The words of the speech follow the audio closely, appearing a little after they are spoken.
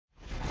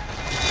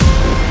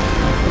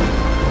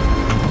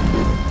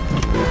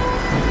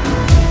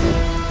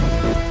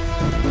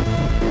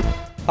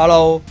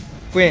Hello，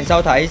 歡迎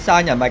收睇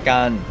山人物近。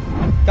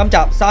今集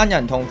山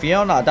人同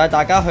Fiona 帶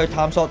大家去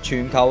探索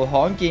全球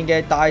罕見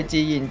嘅大自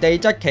然地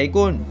質奇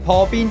觀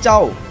破邊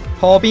洲。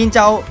破邊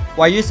洲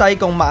位於西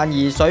貢萬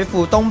宜水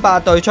庫東壩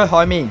對出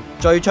海面，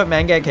最出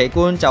名嘅奇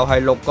觀就係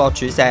六角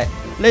柱石。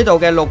呢度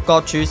嘅六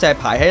角柱石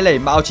排起嚟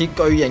貌似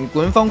巨型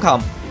管風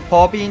琴。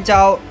破邊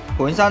洲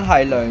本身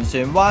係糧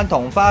船灣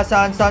同花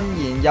山伸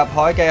延入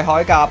海嘅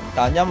海岬，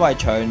但因為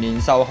長年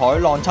受海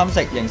浪侵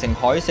蝕形成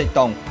海蝕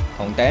洞，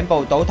同頂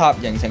部倒塌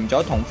形成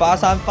咗同花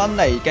山分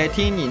離嘅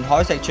天然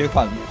海蝕柱群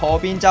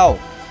破邊洲。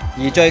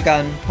而最近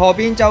破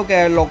邊洲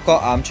嘅六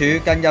角岩柱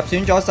更入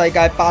選咗世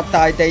界百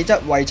大地質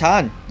遺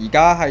產，而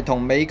家係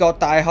同美國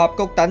大峽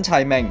谷等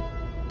齊名。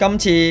今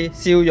次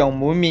笑容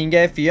滿面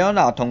嘅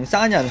Fiona 同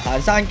山人行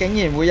山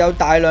竟然會有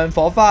大量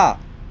火花，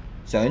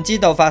想知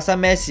道發生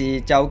咩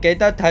事就記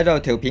得睇到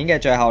條片嘅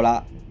最後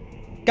啦。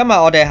今日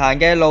我哋行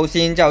嘅路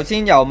線就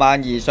先由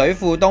萬宜水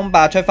庫東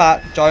壩出發，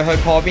再去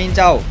破邊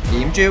洲、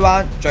點珠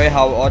灣，最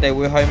後我哋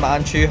會去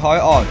萬柱海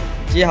岸，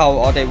之後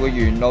我哋會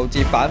沿路折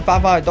返返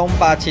去東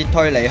壩撤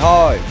退離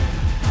開。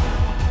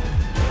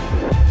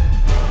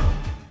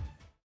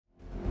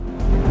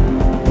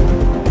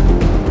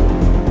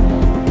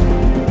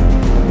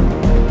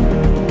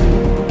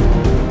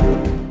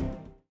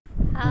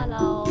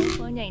Hello，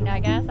 歡迎大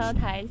家收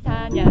睇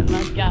山人物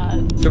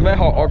近。做咩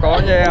學我講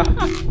嘢啊？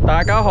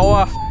大家好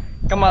啊！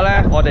今日呢，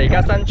我哋而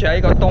家身處喺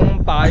呢個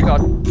東壩呢個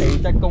地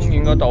質公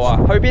園嗰度啊。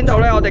去邊度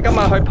呢？我哋今日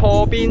去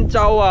破邊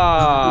洲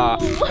啊！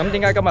咁點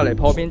解今日嚟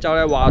破邊洲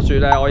呢？話說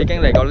呢，我已經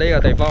嚟過呢個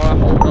地方啦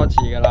好多次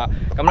噶啦。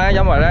咁呢，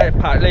因為呢，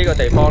拍呢個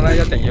地方呢，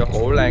一定要好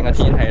靚嘅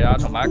天氣啦，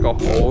同埋一個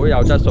好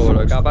有質素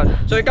嘅女嘉賓。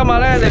所以今日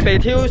呢，你被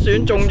挑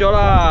選中咗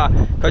啦。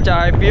佢就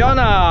係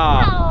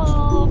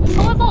Fiona。Hello，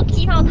 可唔可以幫我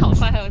keep 翻個頭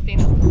盔喺度先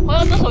啊？好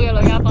有質素嘅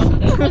女嘉賓，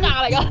好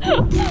假嚟噶。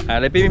係啊，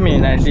你邊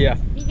面靚啲啊？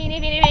呢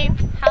邊。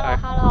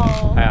Hello，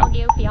 我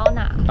叫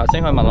Fiona。頭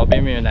先佢問我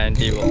邊邊靚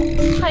啲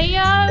喎。係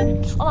啊，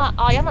我話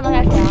我而家問到你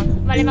一次啊，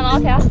唔係你問我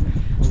一次啊。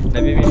你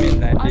邊邊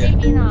靚啲啊？我呢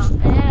邊啊，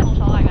你咧冇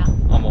所謂噶。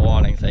我冇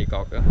啊，零四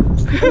角噶。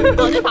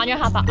我先反咗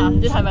下白眼，唔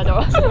知睇咪到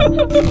啦。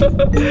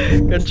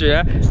跟住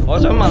咧，我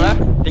想問咧，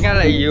點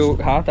解你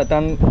要特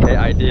登企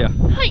矮啲啊？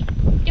係，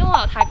因為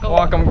我太高。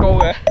哇，咁高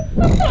嘅，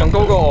仲高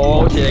過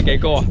我，好似你幾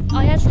高啊？我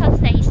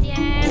174cm。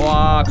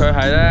哇，佢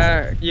係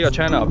咧呢個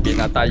channel 入邊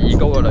啊第二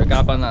高嘅女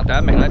嘉賓啊，第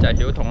一名咧就係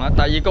曉彤啦，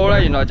第二高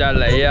咧原來就係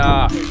你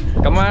啊。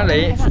咁咧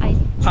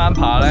你攀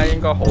爬咧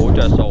應該好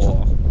着數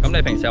喎。咁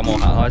你平時有冇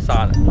行開山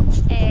啊？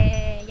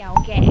有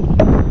嘅。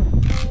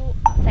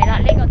死啦！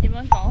呢個點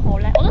樣講好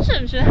咧？我都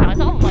算唔算行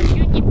山？我唔係專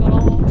業嘅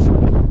咯，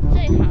即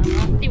係行下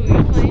釣魚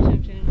嗰啲算唔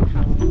算行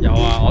山？有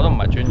啊，我都唔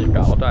係專業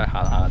㗎，我都係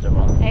行下啫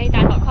嘛。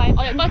戴頭盔，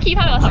我哋幫 keep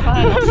翻你個頭盔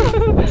喺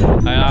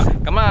度。係啊，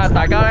咁啊，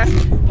大家咧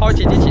開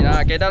始之前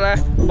啊，記得咧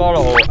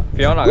follow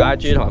Fiona 嘅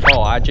IG 同埋 follow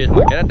我 IG， 同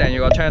埋記得訂閱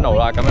個 channel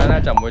啦，咁樣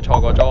咧就唔會錯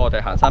過咗我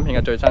哋行山片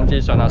嘅最新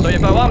資訊啦。所以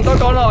廢話唔多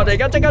講啦，我哋而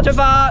家即刻出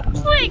發。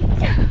喂！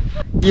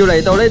要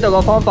嚟到呢度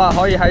嘅方法，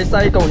可以喺西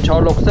貢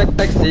坐綠色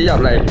的士入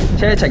嚟，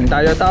車程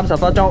大約30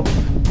分鐘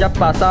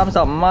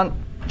，135蚊。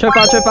出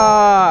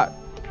發！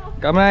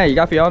咁咧，而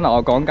家 Fiona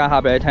我講解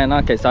下俾你聽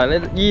啦。其實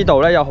呢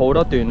度咧有好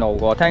多段路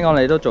嘅，聽講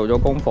你都做咗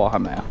功課係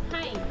咪啊？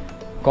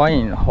係。果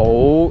然好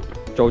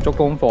做足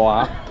功課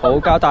啊，好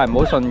交代，唔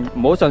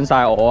好信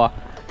晒我啊，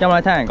因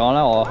為聽人講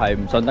咧我係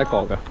唔信得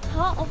過嘅。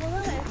嚇！我覺得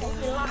你好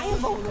似拉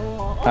布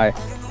嘅喎。係。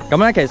咁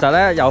咧，其實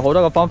咧有好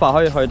多個方法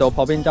可以去到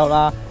破邊洲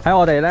啦。喺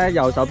我哋咧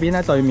右手邊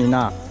咧對面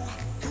啊，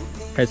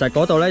其實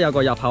嗰度咧有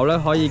個入口咧，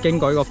可以經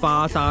過呢個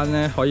花山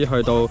咧，可以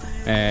去到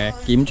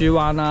點珠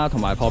灣啦，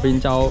同埋破邊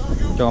洲，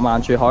仲有萬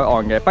柱海岸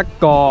嘅。不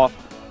過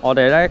我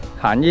哋咧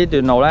行呢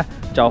段路咧，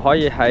就可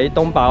以喺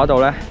東壩嗰度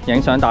咧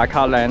影相打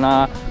卡靚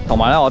啦，同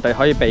埋咧我哋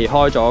可以避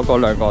開咗嗰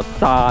兩個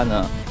山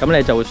啊，咁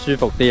你就會舒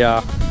服啲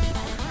啊。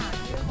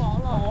火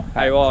路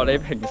係喎，你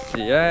平時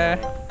咧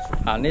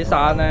行啲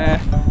山咧，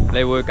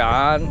你會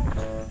揀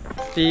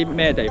啲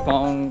咩地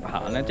方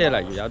行呢？即係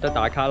例如有得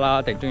打卡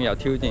啦，定中意有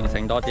挑戰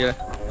性多啲呢？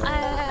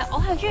我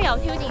係中意有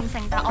挑戰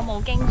性，但我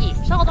冇經驗，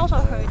所以我多數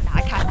去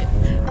打卡嘅。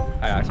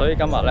係啊，所以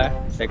今日呢，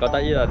你覺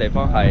得呢個地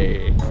方係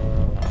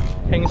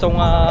輕鬆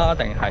啊，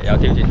定係有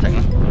挑戰性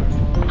呢？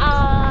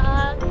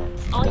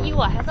我以為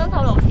係新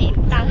手路線，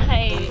但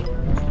係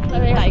對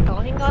你嚟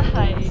講應該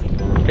係。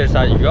其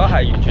實如果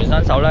係完全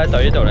新手呢，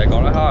對呢度嚟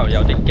講呢，可能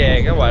有啲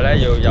驚，因為呢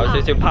要有少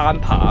少攀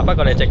爬。不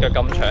過你隻腳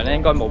咁長呢，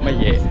應該冇乜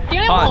嘢。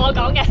點解冇同我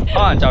講嘅？可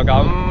能就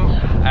咁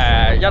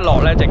一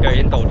落呢，隻腳已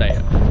經到地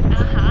啦。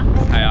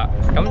係啊，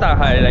咁但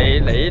係你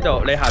呢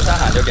度你行山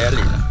行咗幾多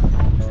年啊？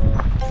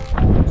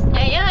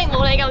一定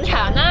冇你咁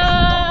長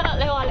啦。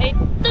你話你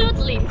都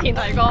年前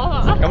嚟過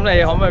啊？咁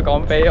你可唔可以講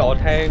俾我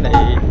聽你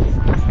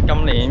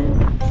今年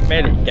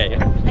咩年紀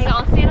啊？你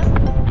講先啦。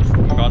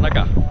唔講得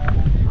㗎？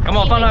咁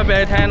我分享俾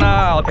你聽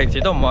啦，我平時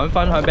都唔肯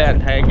分享俾人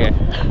聽嘅。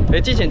你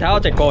之前睇我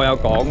直播我有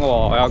講嘅喎，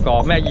我有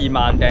個咩2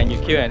萬訂閱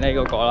Q&A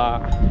嗰個啦。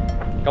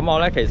咁我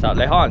咧其實你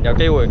可能有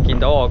機會見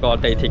到我個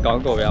地鐵廣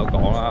告有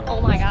講啦。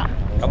Oh my god！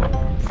咁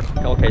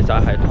我其實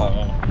係同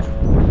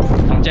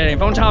謝霆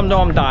鋒差唔多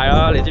咁大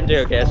啦，你知唔知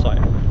佢幾多歲？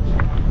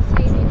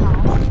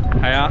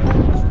係啊，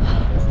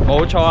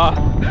冇錯啊。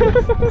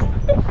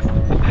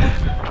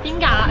點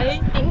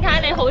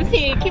解你好似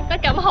keep 得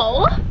咁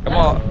好？咁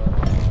我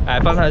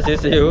分享少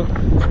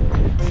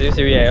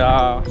少嘢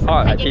啦，可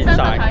能係天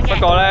曬。不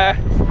過呢，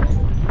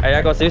係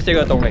一個少少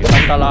嘅動力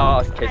心得啦。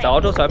其實我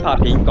都想拍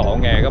片講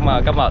嘅，咁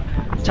啊今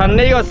日趁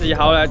呢個時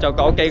候咧就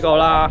講幾個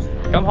啦。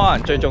咁可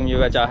能最重要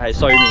嘅就係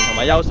睡眠同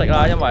埋休息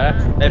啦，因為咧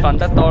你瞓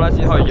得多咧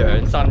先可以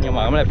養生噶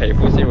嘛，咁你皮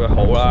膚先會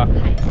好啦。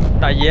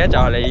第二咧就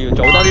係你要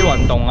做多啲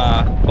運動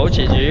啊，保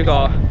持住呢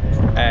個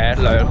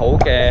良好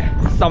嘅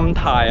心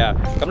態啊。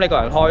咁你個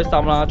人開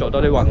心啦，做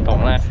多啲運動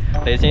咧，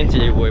你先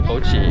至會保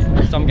持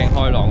心境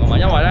開朗噶嘛。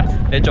因為咧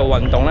你做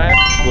運動咧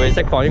會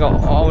釋放呢個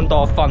安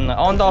多酚啊，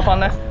安多酚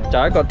咧就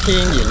係一個天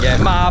然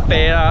嘅嗎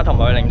啡啦，同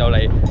埋會令到你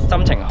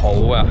心情好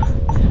啊。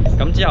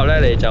咁之後咧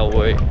你就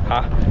會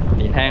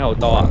年輕好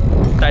多啊！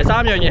第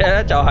三樣嘢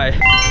咧就係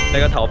你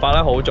個頭髮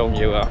咧好重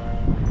要啊！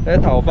你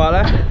頭髮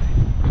咧，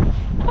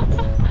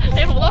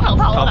你好多頭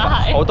髮喎，但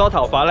係好多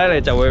頭髮咧，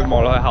你就會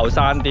望落去後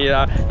生啲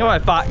啦。因為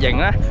髮型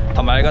咧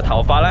同埋你個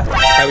頭髮咧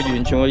係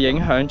完全會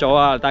影響咗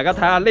啊！大家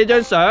睇下呢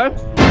張相，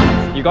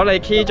如果你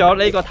key 咗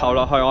呢個頭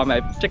落去，我咪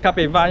即刻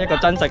變翻一個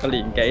真實嘅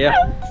年紀啊！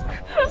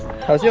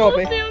頭先我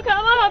俾笑佢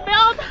媽咪俾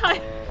我睇。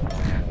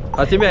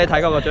頭先俾你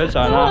睇過嗰張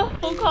相啦，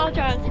好誇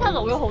張，即刻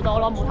老咗好多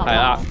咯，冇頭髮。係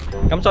啦，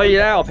咁所以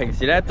咧，我平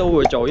時咧都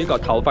會做呢個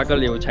頭髮嘅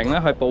療程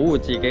咧，去保護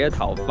自己嘅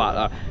頭髮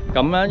啊。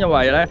咁樣因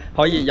為咧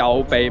可以有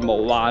備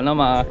無患啊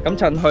嘛。咁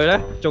趁佢咧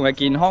仲係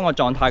健康嘅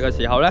狀態嘅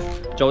時候咧，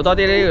做多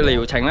啲呢個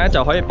療程咧，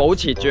就可以保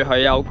持住佢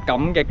有咁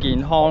嘅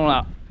健康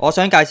啦。我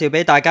想介紹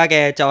俾大家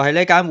嘅就係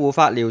呢間護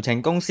髮療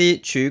程公司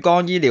曙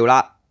光醫療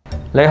啦。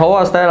你好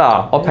啊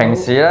Stella， 我平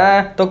時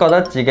咧都覺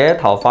得自己嘅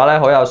頭髮咧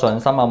好有信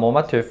心啊，冇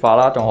乜脫髮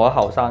啦，仲好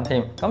後生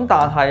添。咁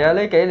但係啊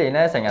呢幾年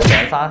咧成日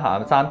上山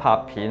行山拍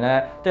片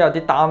咧，都有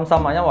啲擔心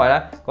啊，因為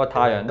咧個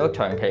太陽都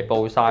長期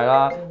暴曬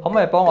啦。可唔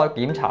可以幫我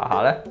檢查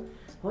下咧？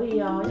可以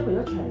啊，因為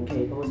如果長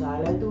期暴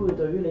曬咧，都會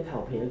對於你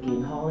頭皮嘅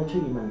健康咧出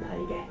現問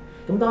題嘅。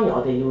咁當然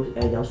我哋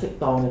要有適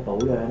當嘅保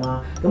養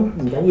啦。咁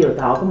唔緊要，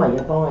但係我今日而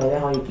家幫你咧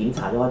可以檢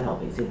查咗個頭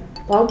皮先。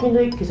但我見到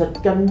其實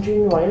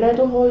近轉位咧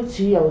都開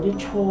始有啲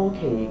初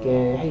期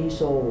嘅稀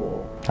疏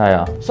喎。係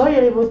啊。所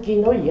以你會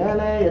見到而家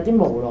咧有啲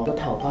毛囊個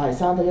頭髮係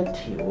生得一條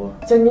啊。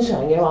正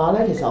常嘅話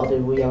咧，其實我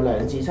哋會有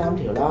2至3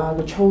條啦，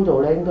個粗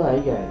度咧應該係一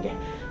樣嘅。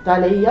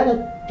但係你而家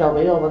就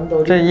俾我揾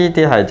到。即係呢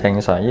啲係正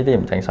常，呢啲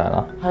唔正常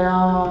啦。係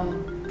啊。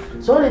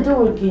所以你都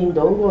會見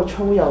到嗰個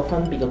粗幼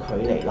分別嘅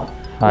距離咯。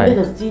咁你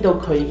就知道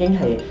佢已經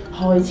係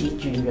開始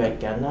轉弱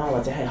緊啦，或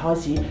者係開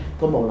始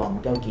個毛囊唔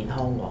夠健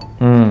康喎。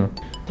嗯。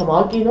同埋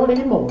我見到你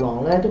啲毛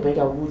囊咧都比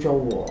較污糟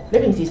喎。你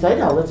平時洗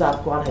頭嘅習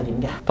慣係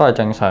點㗎？都係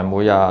正常，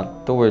每日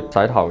都會洗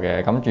頭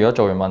嘅。咁如果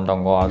做完運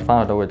動嘅話，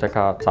翻去都會即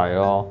刻洗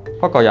咯。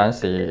不過有陣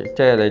時，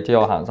即係你知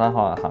我行山可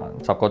能行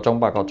10個鐘、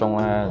8個鐘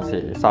咧，有陣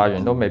時曬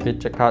完都未必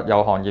即刻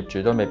有汗業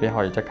住，都未必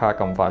可以即刻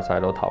咁快洗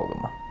到頭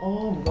㗎嘛。哦，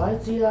唔怪得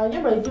知啦，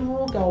因為你啲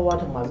污垢啊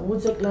同埋污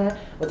漬咧，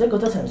或者嗰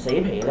質層死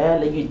皮咧，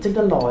你越積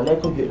得耐咧，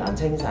佢越難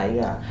清洗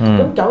㗎。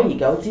咁久而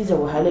久之就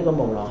會喺你個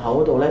毛囊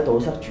口嗰度咧堵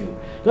塞住。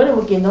咁你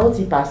會見到好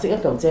似白色一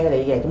嚿啫喱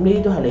嘅，咁呢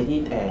啲都係你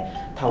啲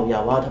頭油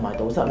啊同埋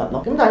堵塞物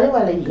咯。咁但係因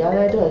為你而家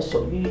咧都係屬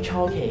於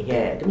初期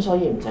嘅，咁所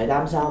以唔使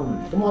擔心。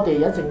咁我哋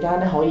一陣間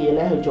咧可以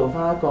咧去做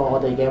翻一個我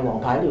哋嘅黃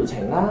牌療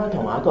程啦，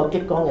同埋一個激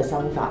光嘅生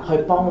髮，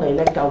去幫你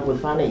咧救活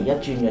翻你而家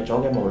轉弱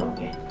咗嘅毛囊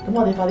嘅。咁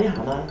我哋快啲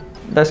行啦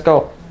 ！Let's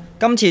go！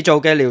 今次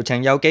做嘅療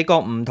程有幾個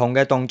唔同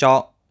嘅動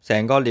作，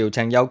成個療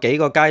程有幾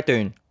個階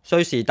段，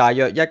需時大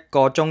約1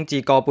個鐘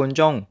至個半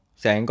鐘，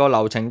成個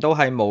流程都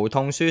係無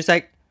痛舒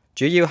適，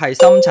主要係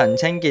深層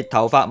清潔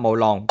頭髮毛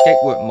囊、激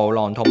活毛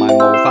囊同埋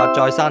毛髮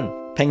再生。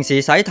平時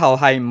洗頭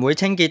係唔會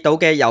清潔到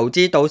嘅油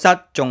脂堵塞，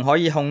仲可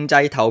以控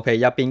制頭皮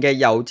入邊嘅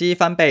油脂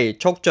分泌，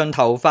促進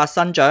頭髮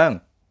生長。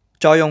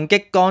再用激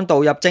光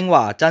導入精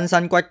華，增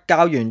生骨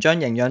膠原將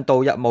營養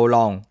導入毛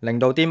囊，令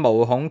到啲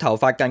毛孔頭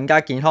髮更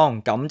加健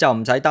康，咁就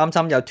唔使擔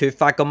心有脫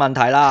髮個問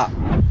題啦。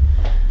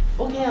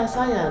OK 啊，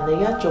山人，你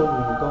而家做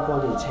完個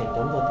療程咁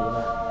就點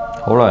啊？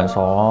好涼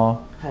爽咯。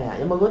係啊，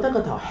有冇覺得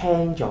個頭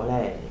輕咗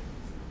咧？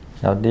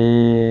有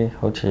啲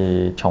好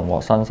似重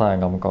獲新生嘅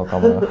感覺咁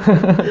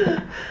樣，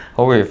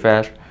好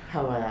refresh。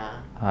係咪啊？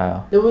係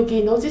啊。你會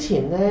見到之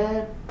前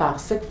咧白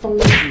色封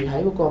住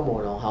喺嗰個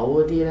毛囊口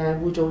嗰啲咧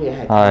污糟嘢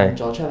係彈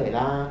咗出嚟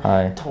啦，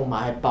同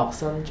埋係薄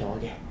身咗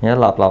嘅。而家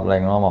立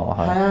令咯嘛，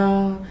係。係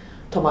啊，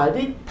同埋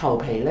啲頭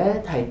皮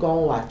咧係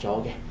光滑咗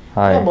嘅，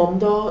因為冇咁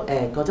多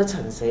角質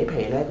層死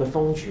皮咧佢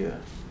封住啊。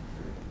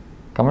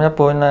咁一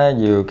般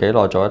咧要幾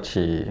耐做一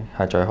次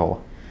係最好啊？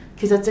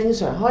其實正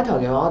常開頭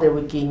嘅話，我哋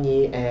會建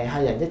議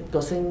客人1個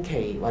星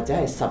期或者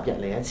係10日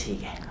嚟一次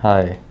嘅。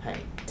係。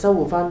修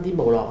護翻啲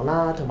毛囊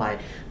啦，同埋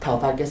頭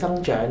髮嘅生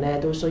長咧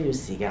都需要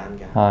時間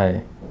㗎。係。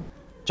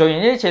做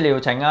完呢次療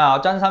程啊，我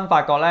真心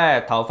發覺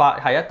咧，頭髮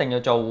係一定要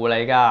做護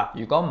理㗎。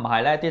如果唔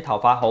係咧，啲頭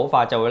髮好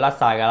快就會甩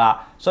晒㗎啦。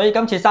所以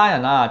今次山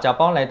人啊，就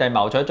幫你哋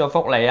謀取咗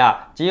福利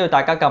啊！只要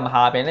大家撳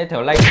下邊呢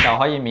條 link 就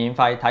可以免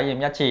費體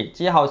驗一次，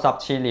之後10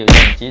次療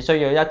程只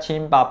需要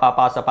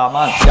1888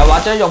蚊，又或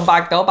者用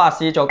898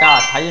試做價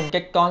體驗激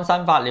光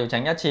生髮療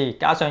程一次，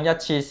加上1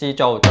次試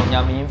做，仲有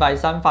免費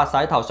生髮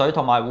洗頭水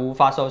同埋護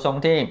髮素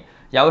送添。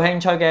有興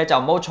趣嘅就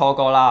唔好錯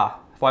過啦！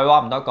廢話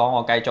唔多講，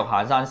我繼續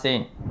行山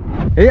先。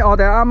咦，我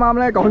哋啱啱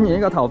咧講完呢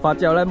個頭髮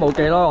之後咧，冇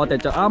幾耐我哋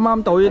就啱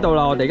啱到呢度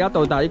啦。我哋而家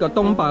到達呢個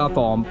東壩嘅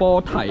防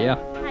波堤啊。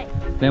係。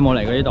你有冇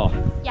嚟過呢度？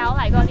有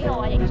嚟過呢度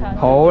啊，影相。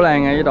好靚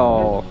嘅呢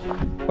度，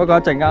不過一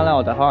陣間咧，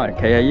我哋可能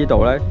企喺呢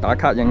度咧打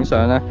卡影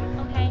相咧，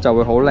就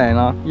會好靚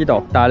啦。呢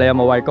度，但係你有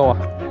冇畏高啊？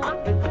冇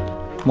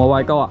啊。冇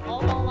畏高啊？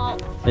冇。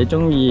你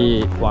中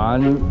意玩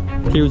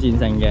挑戰性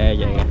嘅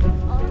嘢嘅？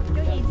我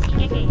中意刺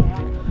激嘅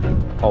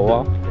嘢。好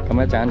啊，咁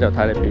一陣間就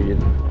睇你表演。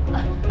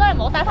都係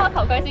冇戴翻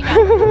頭盔先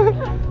㗎。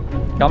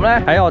咁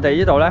咧喺我哋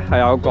呢度咧係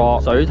有個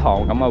水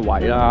塘咁嘅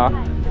位啦。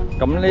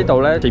咁呢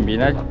度咧前面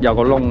咧有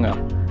個窿㗎，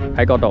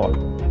喺嗰度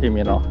見唔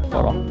見到？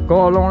嗰個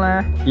窿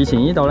咧以前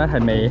呢度咧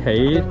係未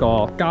起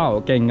個郊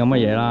遊徑咁嘅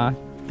嘢啦。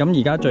咁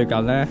而家最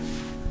近咧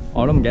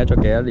我都唔記得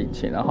咗幾多年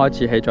前啦，開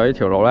始起咗呢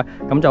條路咧，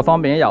咁就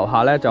方便啲遊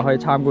客咧就可以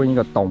參觀呢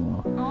個洞。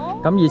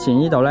咁以前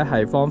呢度咧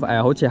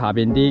係好似下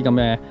邊啲咁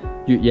嘅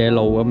越野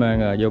路咁樣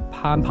嘅，要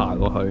攀爬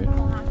過去。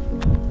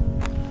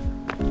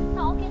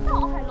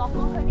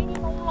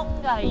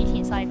以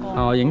前細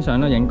個，我影相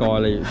都影過，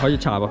你可以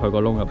插入去個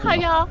窿入邊。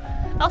係啊，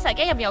我成日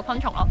驚入邊有昆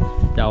蟲咯。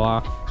有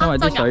啊，因為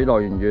啲水來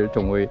源魚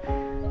仲會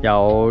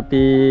有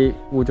啲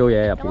污糟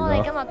嘢入邊。咁我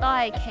哋今日都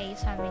係企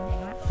上面影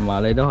啦。唔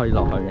係，你都可以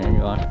落去嘅應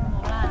該。好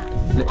啦，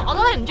我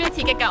都係唔中意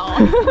刺激㗎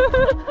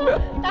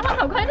我。戴翻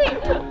頭盔先。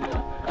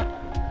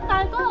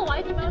但係嗰個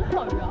位點樣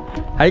去啊？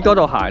喺嗰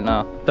度行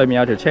啊，對面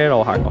有條車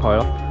路行過去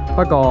咯。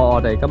不過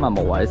我哋今日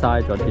無謂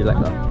嘥咗啲力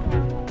啦。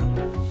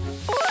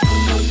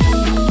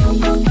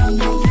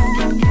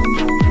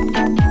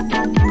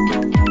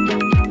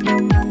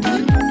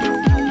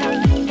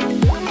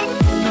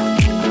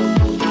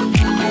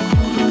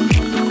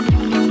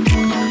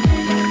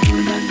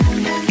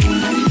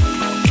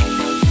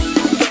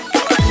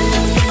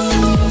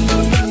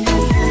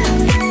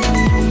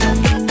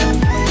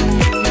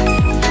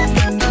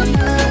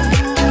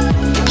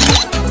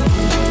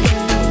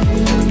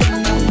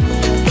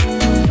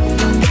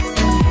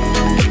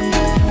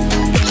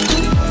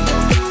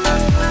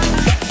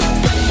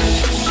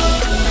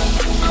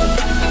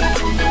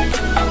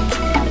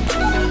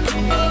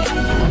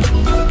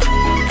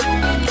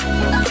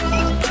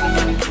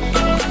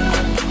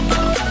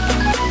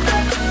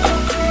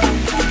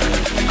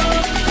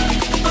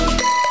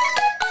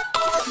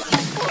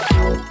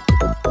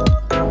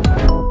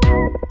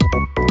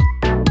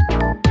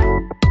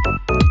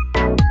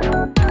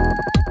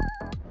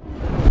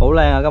好靚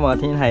啊！今日嘅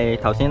天氣，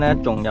頭先咧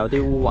仲有啲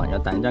烏雲嘅，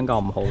突然間咁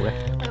好嘅。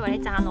我以為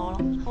你讚我咯，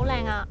好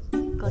靚啊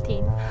個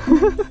天。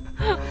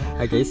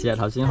係幾時啊？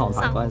頭先航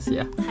拍嗰陣時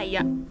啊？係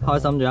啊。開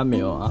心咗1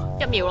秒啊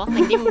！1秒咯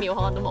，0.5秒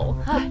可能都冇。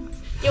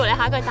以為你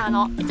下一句讚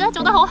我，你真係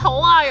做得好好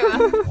啊咁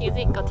樣。點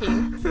知個天？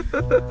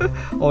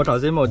我頭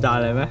先冇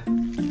讚你咩？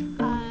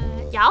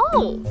有，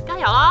梗係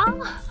有啦。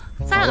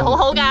山人好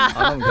好㗎。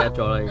我都唔記得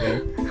咗啦已經。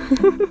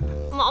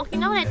唔係，我見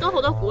到你都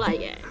好多鼓勵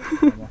嘅。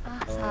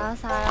啊，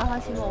曬啦，開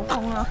始冇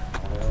風啦。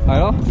係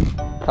咯，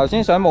頭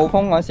先上冇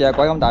風嗰陣時係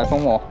鬼咁大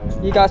風喎，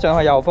依家上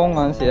去有風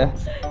嗰陣時咧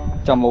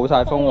就冇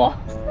晒風喎，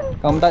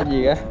咁得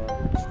意嘅。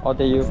我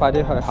哋要快啲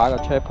去下一個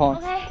checkpoint，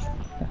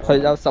去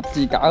有十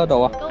字架嗰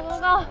度啊。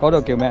嗰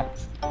度叫咩？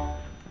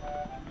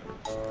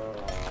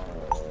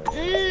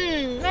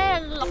咩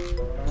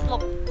六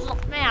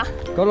咩啊？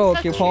嗰度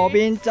叫破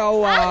邊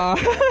洲啊！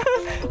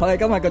我哋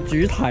今日嘅主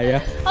題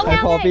啊，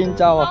係破邊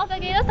洲啊！我最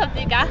記得十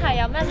字架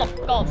係有咩六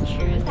角柱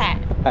石。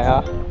係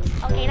啊，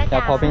我記得。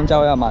有破邊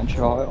洲，有萬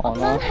柱海岸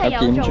啦，有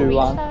點珠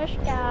灣。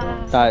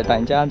但係突然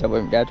之間就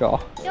會唔記得咗。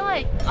因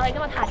為我哋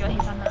今日太早起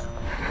身啦。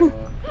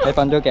你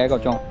瞓咗幾多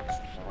個鐘？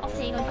我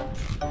4個鐘。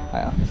係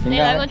啊。你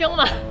2個鐘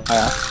嘛？係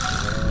啊。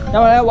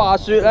因為咧話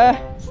説咧，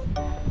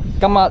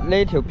今日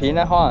呢條片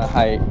咧可能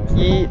係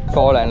依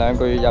個零2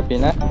個月入邊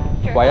咧，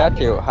唯一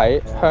條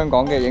喺香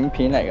港嘅影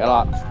片嚟㗎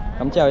啦。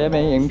咁之後一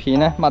味影片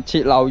咧，密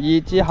切留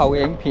意之後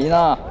嘅影片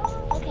啦。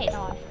好期待，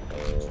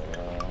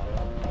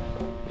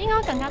應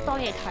該更加多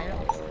嘢睇咯。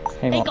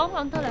你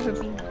講得你去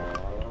邊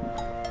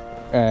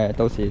啊？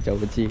到時就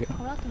會知嘅。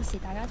好啦，到時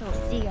大家就會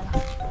知㗎啦。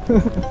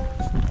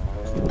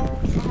我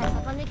係十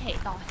分之期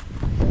待。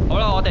好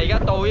啦，我哋而家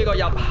到呢個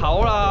入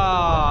口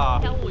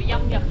啦。有回音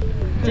㗎。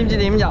知唔知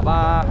點入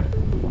啊？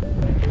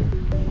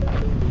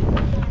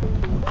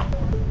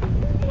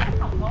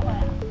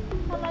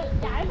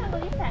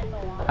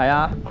係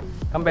啊。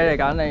咁俾你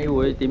揀，你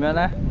會點樣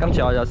呢？今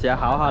次我就試下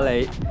考下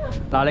你。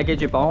嗱，你記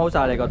住綁好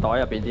晒你個袋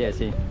入邊啲嘢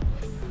先，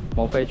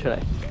冇飛出嚟。睇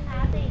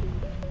下先，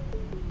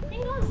應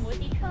該唔會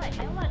跌出嚟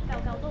嘅，因為嚿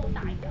嚿都好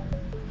大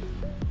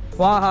㗎。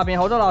哇！下邊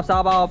好多垃圾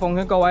啊！我奉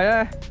勸各位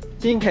咧，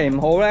千祈唔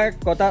好咧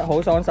覺得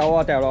好爽手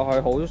啊，掉落去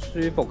好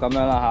舒服咁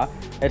樣啦嚇。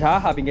你睇下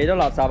下邊幾多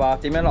垃圾啊？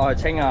點樣落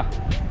去清啊？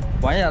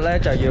揾一日咧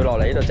就要落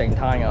嚟呢度淨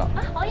灘噶啦。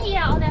啊，可以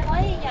啊！我哋可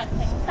以日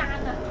整山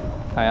啊。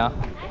係啊。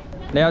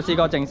你有試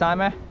過淨山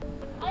咩？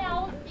我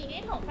有自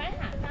己同 friend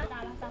行山帶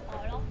垃圾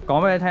袋咯。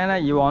講俾你聽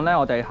咧，以往咧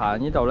我哋行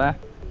呢度咧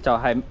就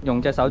係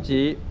用隻手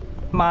指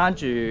掹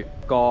住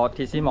個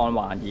鐵絲網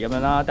橫移咁樣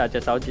啦，但係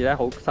隻手指咧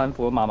好辛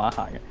苦慢慢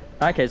行嘅。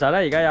但係其實咧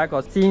而家有一個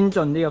先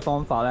進啲嘅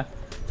方法咧，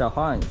就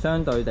可能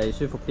相對地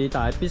舒服啲，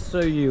但係必須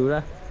要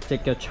咧隻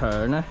腳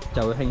長咧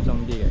就會輕鬆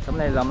啲嘅。咁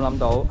你諗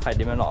到係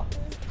點樣落？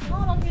我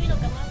諗住呢度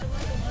咁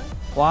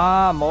樣。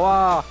哇！唔好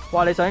啊！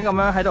哇！你想咁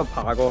樣喺度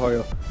爬過去喎？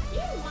咦？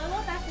唔係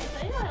喎，但係其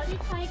實呢度有啲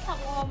梯級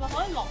喎，係咪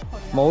可以落去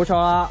啊？冇錯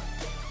啦，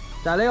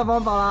就係呢個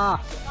方法啦。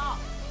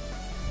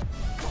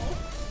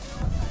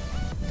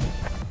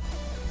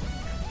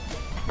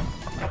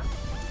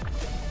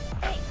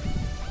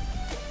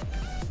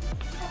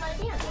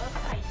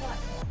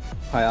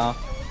係啊，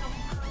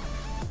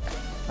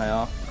係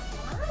啊。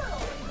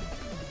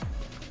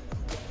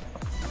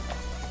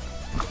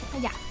哎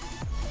呀，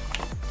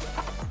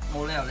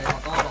冇理由你學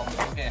多落唔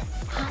到嘅。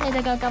嚇！你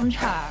隻腳咁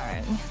長，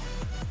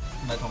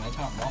唔係同你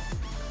差唔多。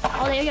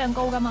我哋一樣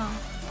高㗎嘛。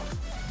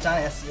爭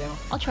你1cm。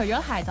我除咗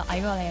鞋就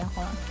矮過你啦，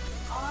可能。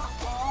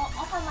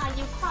我係咪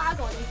要跨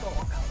過呢個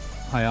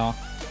㗎？係啊。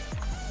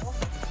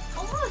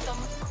我覺得咁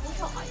好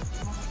似危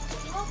險啊！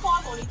點樣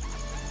跨過呢條？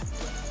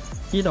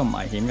呢度唔危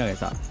險㗎，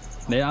其實。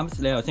你頭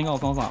先嗰個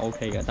方法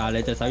OK 嘅，但係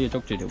你隻手要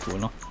捉住條管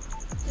咯。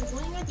條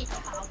管應該跌到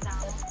爆炸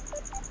咯。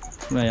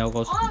咪有個。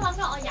我諗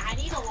緊我踩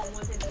呢度會唔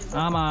會直接？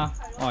啱啊，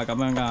我係咁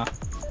樣㗎。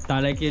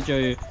但係你記住。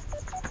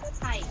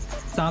係。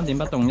3點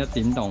不動1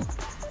點動。3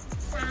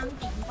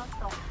點不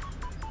動。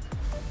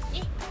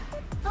咦？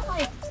都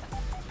可以。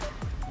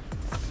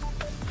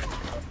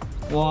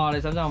哇！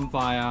你使唔使咁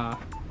快啊？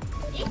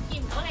咦？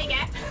見唔到你嘅？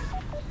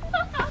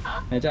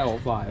你真係好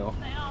快喎！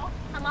係啊，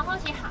係咪開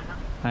始行啊？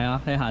係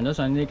啊，你行咗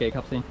上呢幾級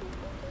先。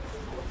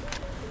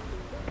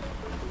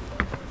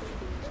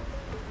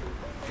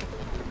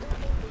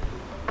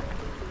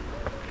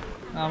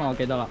啱啦，我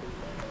記得啦。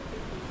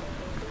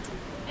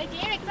你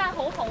記憶力真係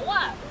好好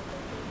啊！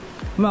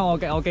咁啊，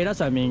我記得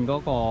上面嗰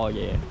個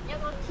嘢。有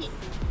個鐵。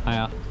係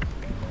啊。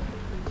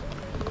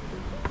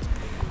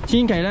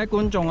千祈咧，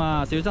觀眾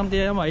啊，小心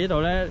啲，因為呢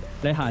度咧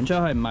你行出去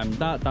唔係唔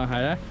得，但係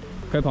咧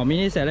佢旁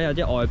邊啲石咧有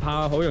啲外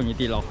拋，好容易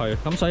跌落去。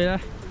咁所以咧，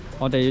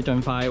我哋要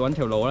盡快揾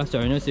條路咧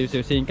上咗少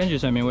少先，跟住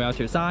上面會有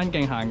條山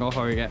徑行過去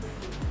嘅。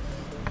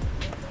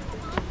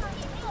我發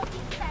現呢個鐵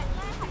石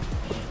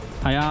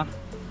咧係。係啊。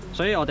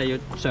所以我哋要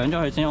上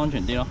咗去先安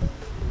全啲咯。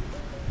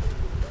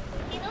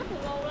見到條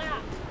路啦，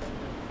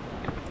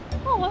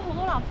哇！喂，好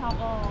多垃圾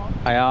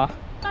喎。係啊。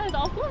但係其實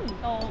我估唔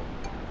到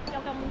有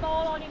咁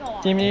多咯，呢個位。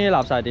知唔知啲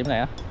垃圾係點嚟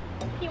啊？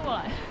飄過嚟。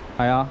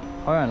係啊，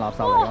海洋垃圾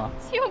嚟㗎嘛。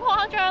超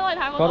誇張咯！你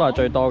睇嗰度。嗰度係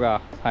最多㗎，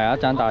係啊，一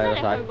盞大垃圾。你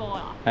去過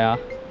啊？係啊，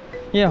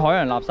呢個海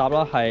洋垃圾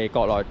啦，係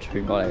國內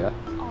傳過嚟嘅。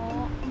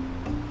哦。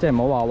即係唔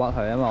好話屈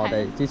佢，因為我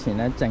哋之前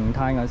咧淨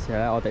灘嗰時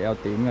咧，我哋有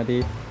點嗰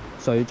啲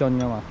水樽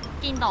㗎嘛。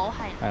見到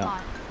係。係啦。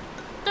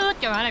嘟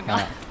咁樣嚟㗎。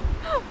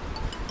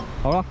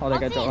好啦，我哋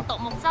繼續啦。我之前獨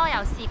木舟有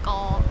試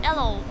過一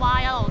路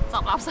挖一路執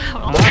垃圾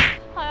咯。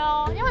係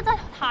啊，因為真係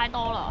太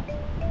多啦。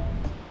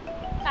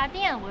但係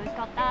啲人會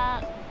覺得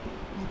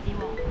唔知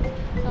喎，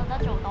覺得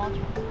做多咗。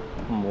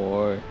唔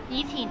會。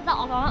以前即係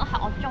我講緊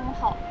係我中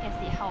學嘅時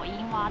候已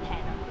經蛙艇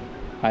啦。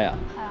係啊。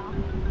係啊。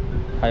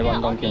係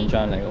運動健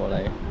將嚟㗎喎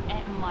你。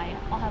唔係，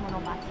我係運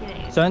動白痴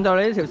嚟嘅。上到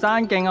你呢條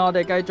山徑啊，我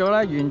哋繼續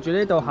咧沿住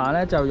呢度行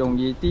咧就容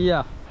易啲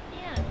啊。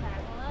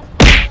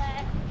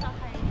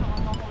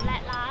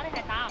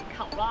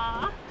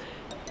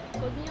嗰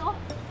啲咯。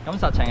咁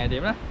實情係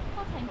點咧？實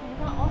情其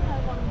實我係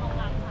運動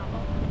垃圾咯。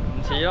唔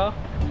似咯。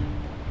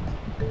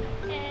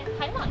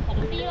體能好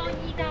啲咯，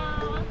依家。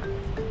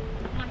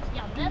唔係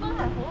人咧都係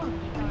好容易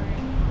對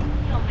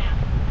呢個咩啊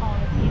外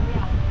表有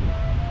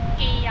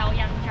既有印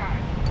象。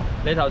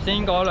你頭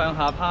先嗰2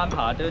下攀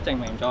爬都證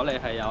明咗你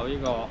係有呢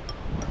個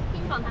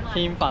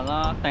天分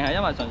啦，定係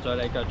因為純粹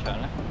你腳長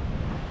咧？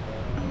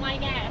唔係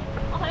嘅，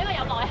我係一個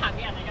有內涵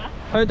嘅人嚟㗎。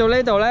去到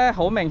呢度咧，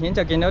好明顯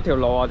就見到條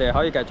路，我哋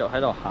可以繼續喺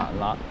度行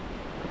啦。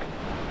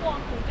哇！好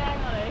驚啊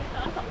你，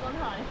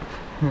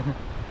真係。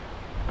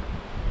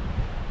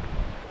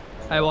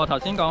係喎，頭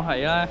先講係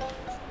咧，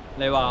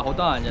你話好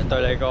多人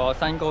對你個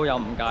身高有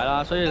誤解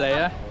啦，所以你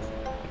咧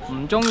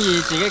唔中意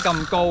自己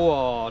咁高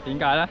喎？點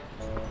解咧？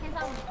其實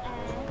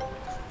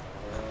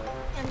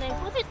人哋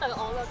好似對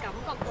我嘅感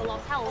覺個落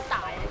差好大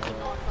啊！見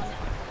到我真人，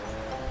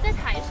即係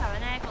睇相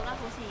咧覺得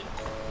好似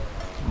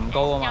唔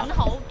高啊嘛，人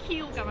好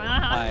Q 咁樣啦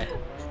嚇。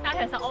但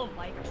係其實我唔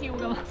係 Q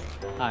噶嘛。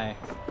係。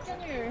跟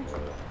住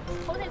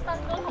好似身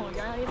高同樣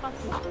有啲不符。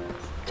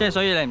即係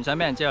所以你唔想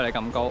俾人知道你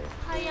咁高。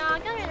係啊，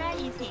跟住咧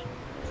以前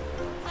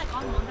即係講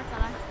唔講得㗎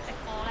咧？直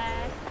播咧，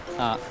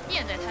啲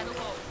人就係睇到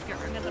個樣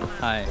㗎啫嘛。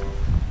係。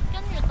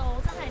跟住到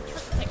真係出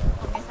直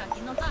播嘅時候，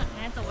見到真人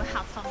咧就會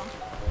嚇親咯。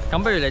咁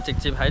不如你直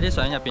接喺啲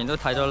相入邊都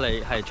睇到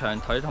你係長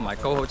腿同埋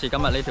高，好似今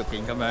日呢條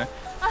片咁樣，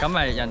咁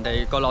咪人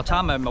哋個落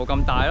差咪冇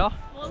咁大咯。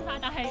冇咁大，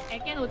但係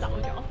驚到走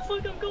咗。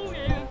咁高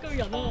嘅巨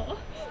人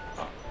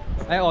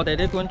啊！我哋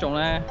啲觀眾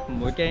咧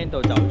唔會驚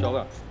到走咗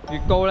噶，越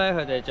高咧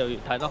佢哋就越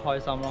睇得開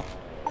心咯。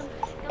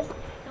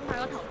咁戴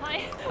個頭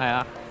盔。係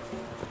啊，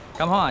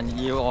咁可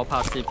能要我拍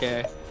攝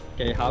嘅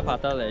技巧拍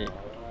得你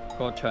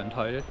個長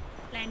腿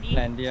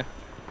靚啲啊。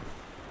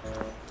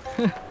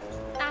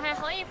但係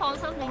可以放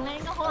心影咧，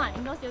應該好難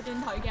影到小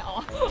短腿嘅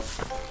我。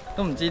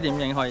都唔知點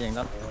影可以影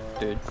得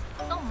短。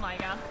都唔係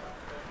㗎，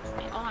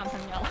我男朋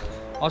友。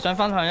我想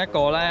分享一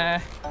個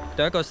咧，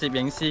對一個攝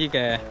影師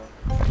嘅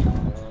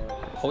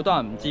好多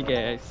人唔知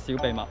嘅小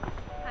秘密。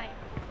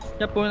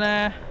係。一般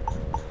咧，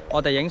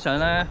我哋影相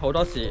咧，好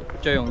多時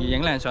最容易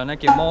影靚相咧，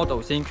叫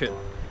model 先決。係。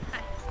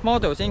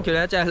model 先決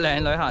咧，即係靚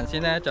女行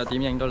先咧，就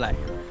點影都靚。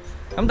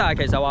咁但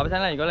係其實話俾你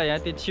聽咧，如果你有一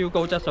啲超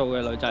高質素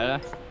嘅女仔咧，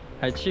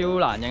係超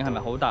難影，係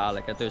咪好大壓力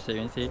嘅對攝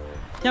影師？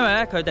因為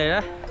咧佢哋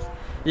咧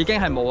已經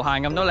係無限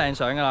咁多靚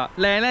相噶啦，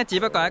靚咧只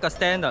不過係一個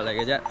standard 嚟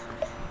嘅啫。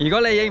如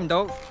果你影唔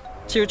到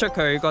超出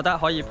佢覺得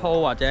可以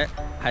po 或者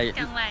係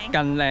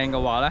更靚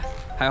嘅話咧，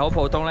係好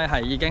普通咧，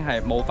係已經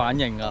係冇反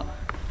應噶。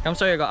咁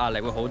所以個壓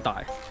力會好大，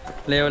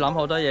你要諗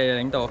好多嘢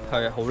影到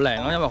佢好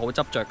靚咯，因為好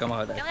執着噶嘛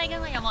佢哋。咁你今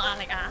日有冇壓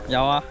力啊？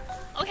有啊。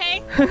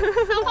OK，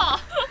收貨。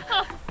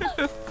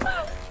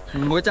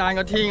唔會讚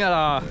個天噶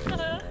啦，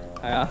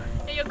係啊。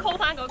你要 call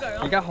翻嗰句咯。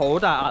而家好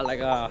大壓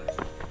力啊！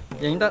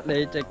影得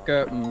你隻腳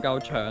唔夠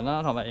長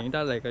啦，同埋影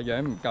得你個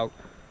樣唔夠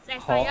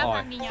可愛。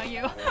塊面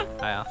又要。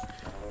係啊，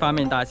塊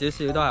面大少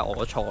少都係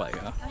我錯嚟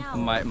㗎，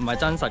唔係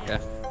真實嘅。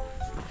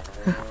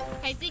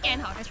係支鏡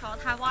頭嘅錯，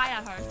太歪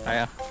啦佢。係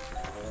啊。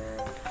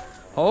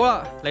好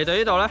啦，嚟到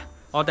呢度咧，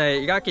我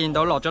哋而家見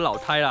到落咗樓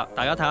梯啦，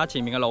大家睇下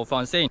前面嘅路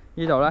況先。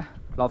呢度咧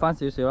落翻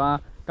少少啦，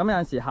咁有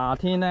陣時夏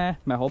天咧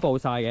咪好暴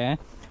曬嘅。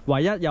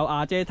唯一有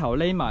瓦遮頭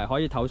匿埋可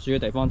以唞暑嘅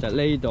地方就係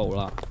呢度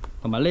啦，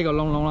同埋呢個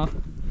窿窿啦，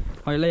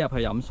可以匿入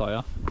去飲水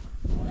啦。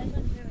你需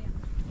唔需要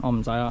飲？我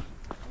唔使啦。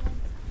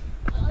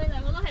我哋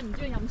兩個都係唔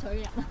中意飲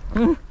水嘅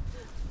人。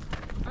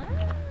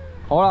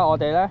好啦，我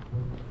哋咧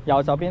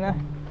右手邊咧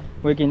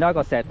會見到一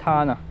個石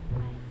灘啊。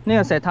呢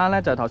個石灘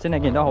咧就頭先你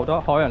見到好多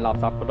海洋垃圾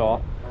嗰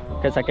度，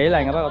其實幾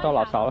靚嘅，不過多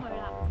垃圾咯。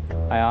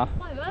係啊。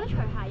哇！如果除鞋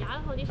踩得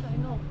好，啲水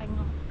應該好冰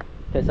咯。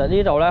其實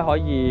呢度咧可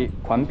以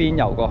滾邊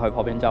游過去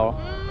破邊洲咯。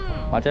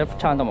或者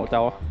撐獨木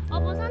舟咯。我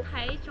本身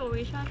睇做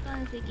research 嗰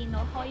陣時，見到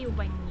可以泳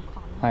裙。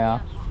係啊。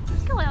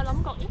跟住我有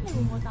諗過，咦你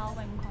會唔會帶我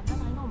泳裙咧？但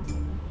應該唔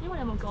會，因為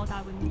你有冇叫我帶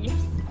泳衣？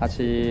下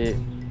次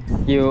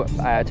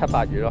要7、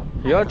8月咯。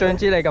如果總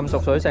之你咁熟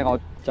水性，我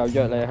就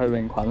約你去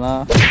泳裙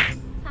啦。嘥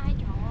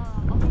咗啊！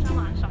我好想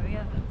玩水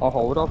啊！我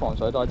好多防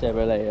水袋借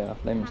俾你啊！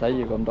你唔使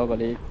要咁多嗰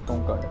啲工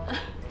具。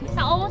其實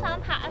我好想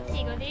拍一次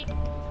嗰啲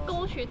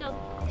高處就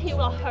跳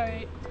落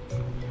去。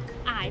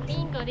崖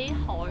邊嗰啲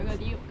海嗰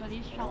啲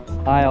shot，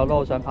 唉，我都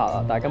好想拍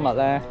啊！但係今日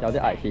咧有啲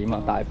危險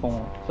啊，大風，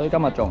所以今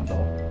日做唔到。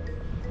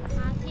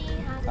下次。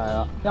係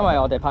啦，因為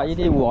我哋拍呢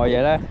啲戶外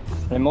嘢咧，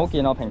你唔好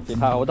見我平時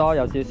拍好多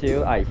有少少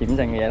危險性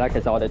嘅嘢啦。其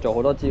實我哋做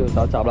好多資料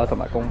搜集啦，同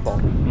埋功課，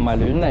唔係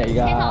亂嚟㗎。其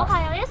實我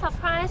係有啲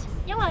surprise，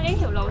因為呢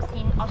條路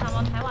線我上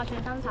網睇話算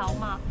新手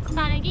嘛，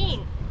但係你竟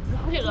然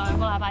好似2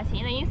個禮拜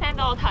前你已經 send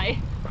俾我睇，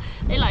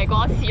你嚟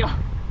過一次咯。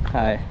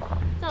係。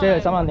即係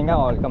你心諗點解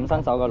我咁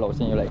新手嘅路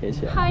線要嚟幾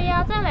次啊？係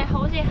啊，即係你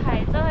好似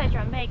係真係準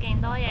備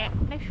勁多嘢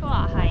 ，make sure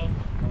係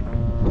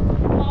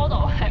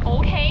model 係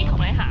OK 同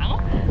你行咯。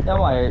因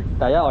為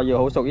第一我要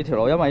好熟呢條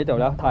路，因為呢度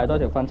咧太多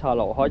條分岔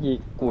路，可以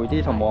攰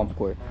啲同冇咁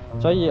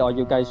攰，所以我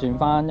要計算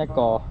翻一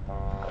個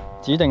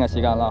指定嘅時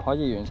間啦，可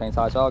以完成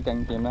晒所有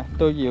景點咧，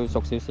都要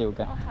熟少少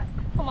嘅。係，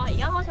同埋而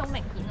家開始好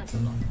明顯啊條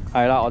路。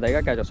係啦，我哋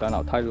而家繼續上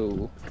樓梯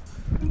咯。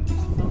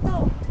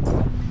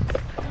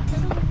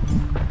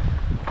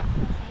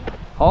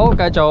好，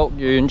繼續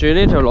沿住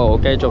呢條路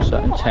繼續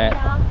上斜。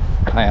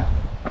係啊，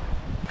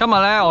今日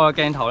咧我嘅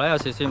鏡頭咧有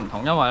少少唔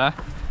同，因為咧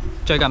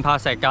最近拍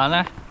石間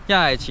咧一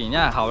係前一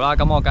係後啦，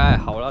咁我梗係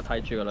後啦，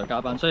睇住個女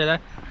嘉賓，所以咧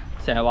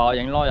成日話我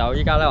影囉柚，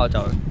依家咧我就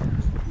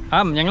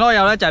唔影囉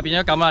柚咧就係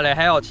變咗咁啦。你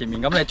喺我前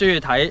面，咁你中意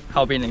睇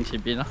後邊定前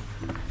邊咯？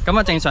咁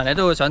啊正常你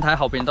都會想睇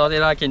後邊多啲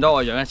啦，見到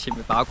我樣喺前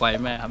面把鬼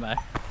咩？係咪？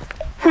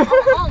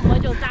我唔會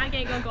做揸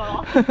機嗰個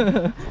咯，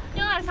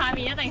因為塊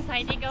面一定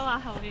細啲噶嘛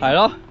後邊。係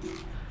咯。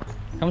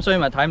咁所以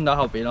咪睇唔到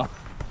後邊咯，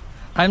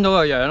睇唔到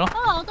個樣咯。不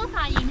過我都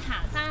發現行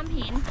山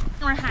片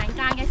同埋行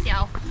街嘅時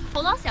候，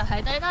好多時候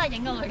係都係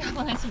影個女嘉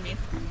賓喺前面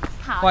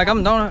行。喂，咁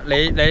唔通你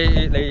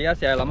而家試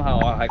下諗下，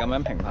我係咁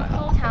樣平排下。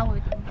高炒會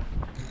點？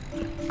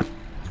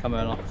咁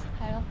樣咯。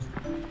係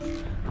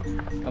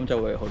咯。咁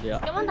就會好啲啦。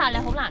咁樣但係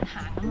你好難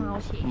行㗎嘛，好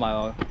似。唔係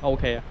喎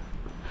 ，OK 啊。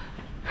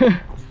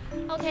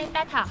OK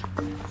better。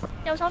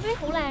右手邊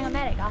好靚嘅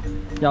咩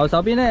嚟㗎？右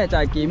手邊咧就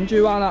係檢珠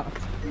灣啦。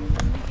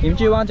檢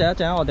珠灣就一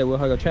陣我哋會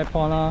去個 check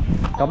point 啦，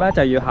咁咧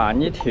就要行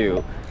呢條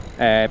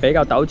比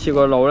較陡峭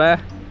嘅路咧，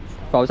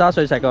浮沙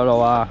碎石嘅路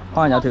啊，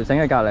可能有條繩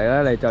嘅隔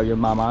離咧，你就要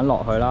慢慢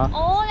落去啦。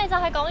哦，你就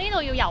係講呢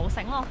度要游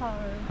繩落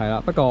去。係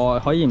啦，不過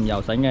可以唔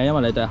游繩嘅，因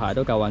為你對鞋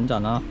都夠穩陣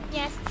啦。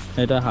Yes。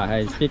你對鞋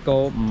係 Speed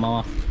Go 5啊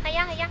嘛。係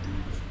啊係啊。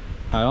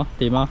係咯，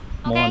掂啊，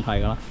冇問題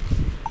㗎啦。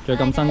仲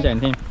咁新淨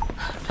添，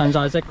襯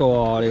晒色㗎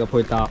喎，你個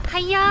配搭。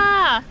係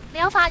啊，你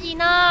有發現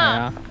啊？係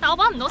啊，但我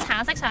揾唔到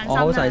橙色上身。我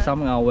好細心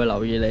㗎，我會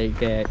留意你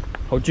嘅，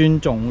好尊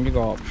重呢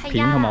個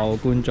片同埋我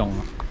觀眾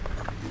啊。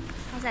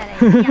多謝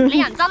你，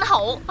你人真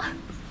好。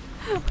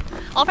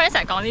我 friend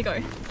成日講呢句，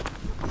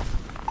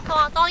佢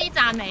話多啲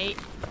讚美，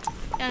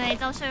人哋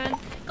就算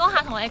嗰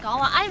下同你講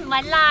話，哎唔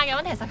係啦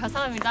咁，其實佢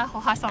心裏面真係好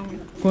開心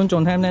嘅。觀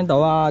眾聽唔聽到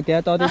啊？記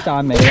得多啲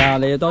讚美啊！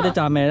你要多啲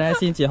讚美咧，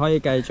先至可以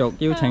繼續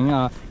邀請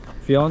阿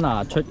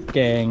Fiona 出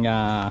鏡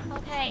噶。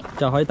OK。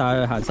就可以帶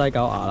佢行西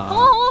九牙啦。好啊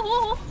好啊好啊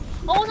好啊！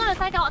我好想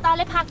去西九牙，但係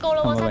你拍過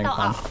咯喎西九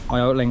牙。我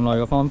有另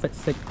類嘅方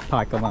式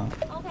拍噶嘛。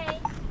OK。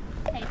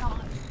期待。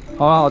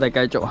好啦，我哋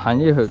繼續行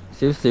呢條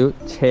少少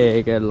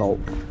斜嘅路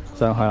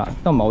上去啦，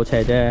都唔係好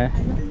斜啫。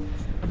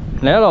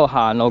你一路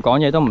行路講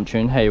嘢都唔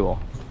喘氣喎。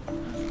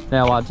你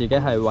又話自己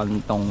係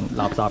運動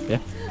垃圾嘅？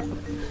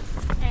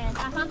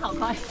戴翻頭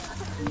盔。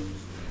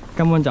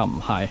根本就唔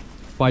係，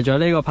為咗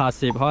呢個拍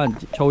攝，可能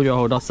操咗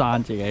好多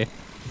山自己。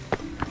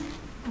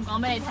唔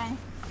講俾你聽，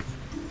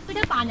即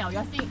刻扮柔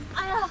弱先。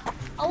哎呀，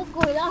我好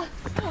攰啦。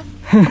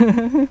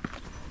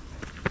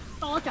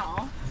多咗。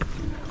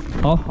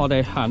好，我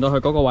哋行到去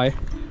嗰個位，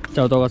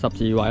就到個十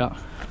字位啦。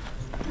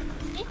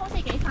咦，好似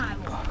幾快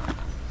喎！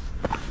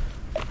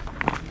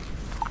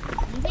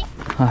點先？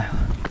唉，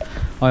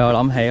我又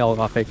諗起我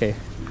架飛機，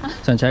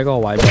上次喺嗰個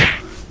位度，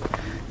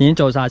已經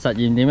做晒實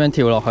驗，點樣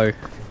跳落去。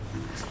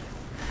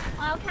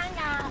我有 can 㗎，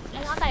你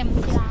講第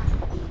5次啦。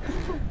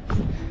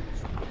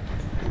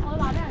我會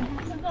話俾人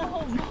聽，真係好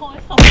唔開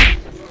心。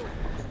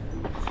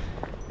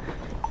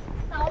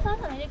但我相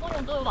信你啲觀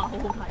眾都會話好好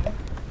睇。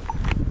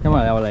因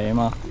為有你啊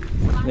嘛，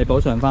你補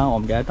償翻我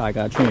唔記得帶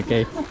架穿越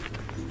機。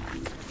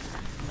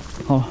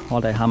好，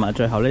我哋行埋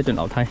最後呢段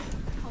樓梯，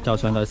就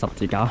上到去十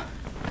字架。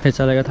其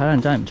實你嘅體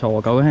能真係唔錯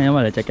喎，究竟係因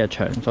為你隻腳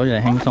長，所以你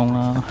輕鬆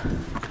啦，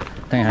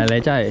定係你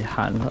真係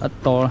行得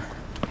多咧？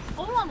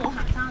我好耐冇行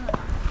山啦。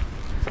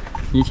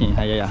以前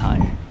係日日行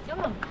嘅。咁又唔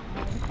係，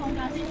放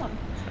假先去。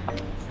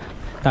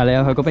但係你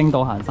有去過冰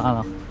島行山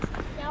啊？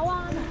有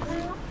啊，咪靚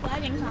咯，或者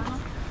影相咯。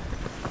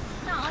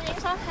但係我影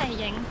相係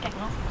影景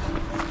咯。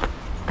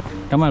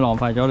咁咪浪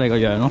費咗你個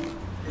樣咯。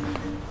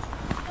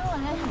因為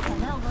咧，其實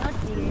咧，我覺得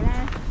自己咧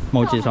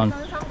冇自信。真心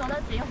覺得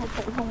自己好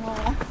普通咯，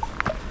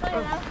所以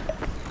咧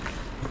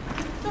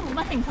都冇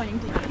乜興趣影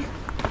自己。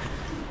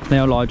你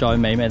有內在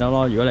美咪得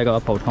咯，如果你覺得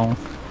普通，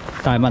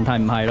但係問題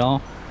唔係咯。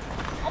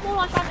我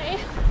冇內在美。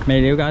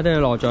未了解到你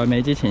內在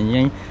美之前，已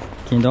經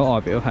見到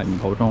外表係唔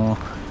普通咯，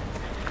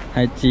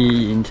係自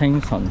然清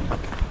純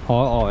可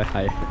愛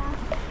係。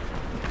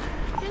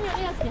跟住呢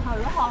個時候，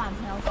如果我男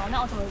朋友講咧，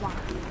我就會話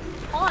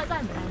可愛真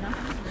係唔靚啦。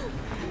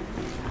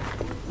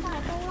大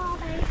煲啦我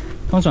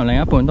哋。通常另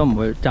一半都唔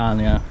會讚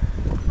㗎，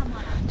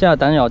即係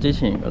等於我之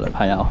前個女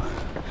朋友。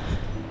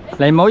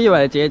你唔好以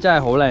為你自己真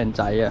係好靚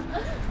仔啊，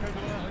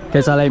其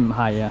實你唔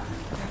係啊。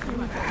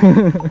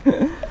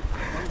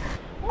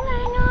好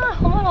靚啊！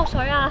可唔可以落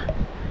水啊？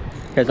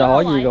其實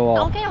可以㗎喎。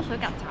我驚有水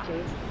曱甴。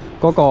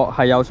嗰個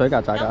係有水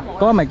曱甴㗎，嗰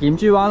個咪劍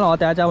珠灣咯，我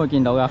第一陣會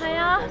見到㗎。係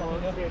啊。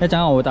一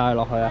陣我會帶佢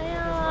落去啊。係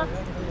啊。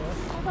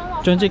我想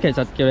落。總之其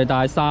實叫你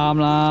帶衫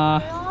啦。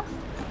係咯。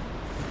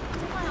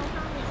我有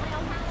衫嘅，我有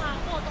衫啊，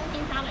不過冬天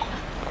衫嚟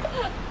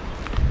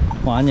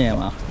㗎。玩嘢係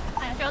嘛？係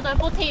啊，仲有對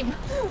boot 添。呢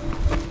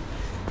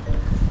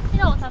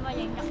度使唔使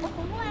影㗎？好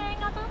靚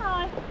啊，真係。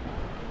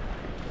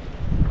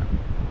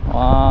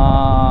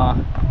哇！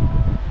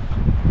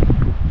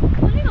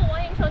呢度位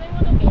影相應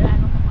該都幾靚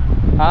咯，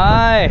同埋。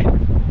係，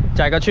就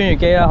係個穿越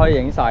機啦，可以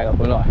影晒㗎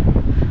本來。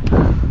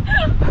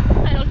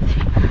睇到知，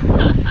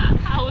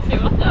太好笑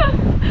啦！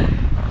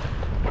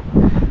唔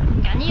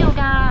緊要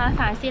㗎，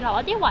凡事留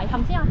一啲遺憾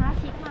先有下一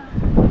次㗎嘛。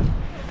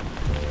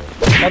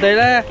我哋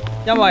咧，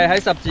因為喺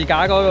十字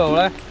架嗰度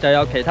咧，就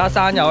有其他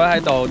山友咧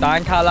喺度打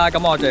緊卡啦，咁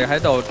我哋喺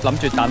度諗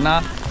住等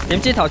啦。點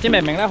知頭先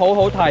明明咧好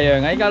好太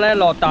陽嘅，依家咧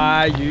落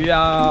大雨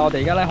啊！我哋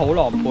而家咧好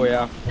狼狽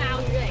啊，鮑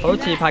魚嚟嘅。好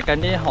似拍緊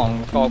啲韓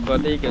國嗰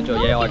啲叫做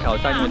野外求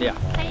生嗰啲啊。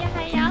係啊係，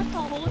有一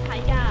套好好睇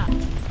㗎，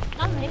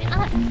諗唔起啊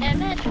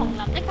咩叢林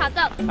的法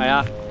則。係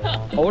啊，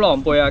好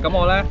狼狽啊！咁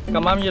我咧咁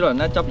啱呢輪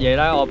咧執嘢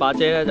咧，我把遮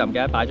咧就唔記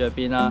得擺咗喺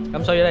邊啦，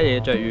咁所以咧要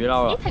着雨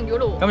褸啦。停咗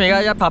咯。咁而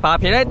家一拍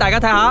片咧，大家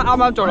睇下，啱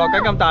啱做落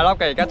緊咁大粒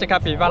嘅，而家即刻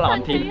變翻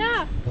藍天。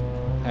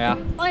係啊。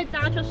可以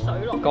揸出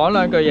水咯。講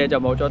兩句嘢就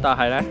冇咗，但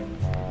係咧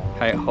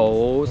係好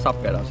濕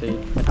嘅頭先，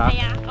你睇下。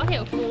係啊，嗰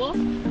條褲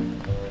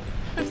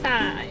濕晒，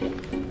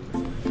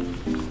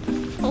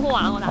好好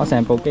玩我覺得。我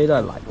成部機都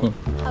係泥添。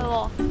係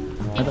喎，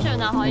點算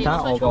啊？可以。你睇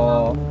下我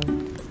個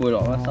背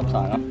囊咧濕晒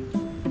啦。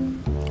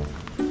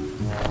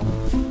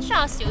仲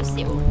有少少。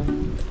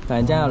突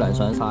然之間有涼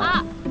上晒。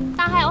啊！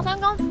但係我想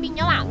講變咗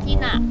藍天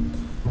啊！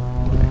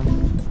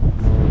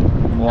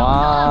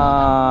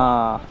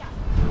哇！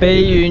避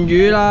完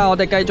雨啦，我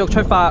哋繼續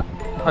出發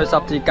去十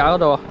字架嗰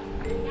度，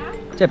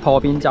即係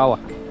破邊洲啊！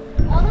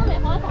我覺得你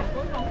可以同觀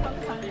眾分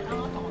享你啱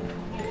啱講嘅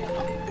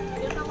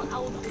嘢，要生活歐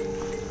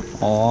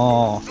度。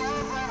哦，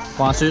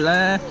話說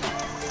咧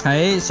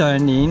喺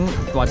上年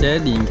或者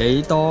年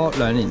幾多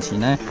2年前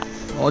咧，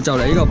我就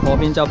嚟呢個破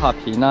邊洲拍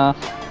片啦。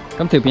咁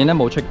咁條片咧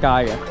冇出街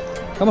嘅。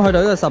咁去到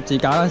呢個十字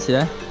架嗰陣時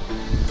咧，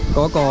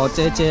嗰個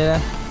姐姐咧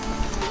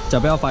就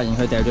俾我發現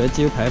佢掉咗啲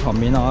蕉皮喺旁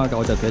邊咯，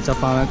我就自己執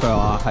翻咧。佢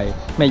話係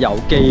咩有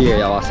機嘅，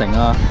又話成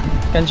啦。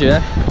跟住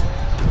咧，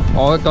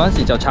我嗰陣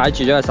時就踩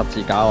住咗個十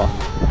字架喎。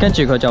跟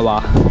住佢就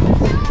話：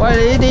喂，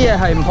你呢啲嘢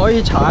係唔可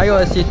以踩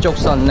喎，褻瀆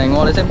神靈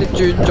喎，你識唔識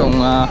尊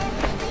重啊？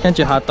跟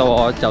住嚇到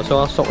我就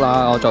縮一縮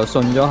啦，我就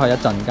信咗佢一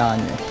陣間嘅。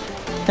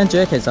跟住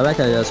咧，其實咧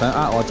佢就想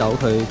我走，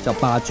佢就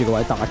霸住個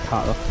位打卡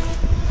咯。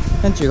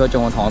跟住佢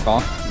仲會同我講：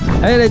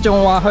誒，你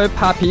仲話去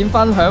拍片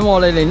分享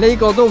喎，你連呢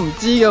個都唔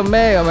知嘅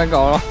咩？咁樣講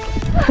咯，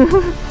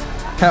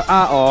喺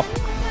度我。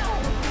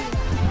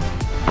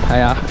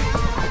係啊，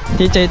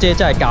啲姐姐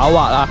真係狡猾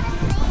啊！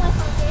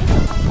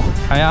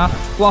係啊，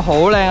哇，好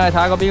靚啊！你睇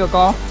下嗰邊個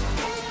光，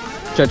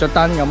着咗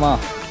燈咁啊，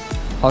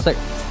可惜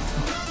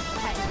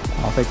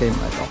我飛機唔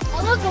喺度。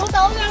我都估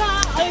到㗎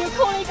啦，我要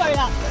call 呢句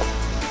啦。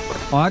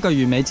我係一個完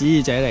美主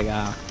義者嚟㗎。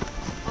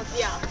我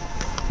知啊，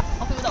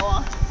我 feel 到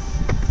啊。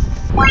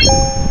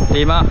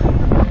點啊？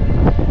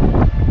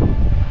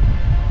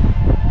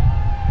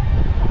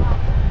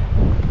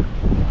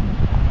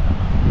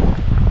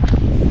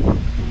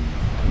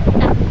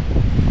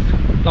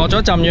落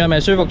咗陣雨係咪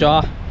舒服咗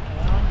啊？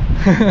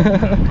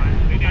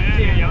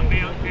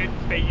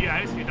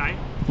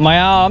唔係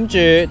啊，我諗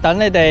住等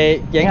你哋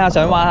影下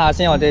相玩下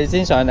先，我哋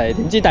先上嚟。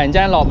點知突然之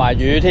間落埋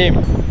雨添，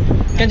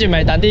跟住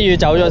咪等啲雨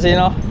走咗先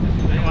咯。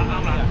你話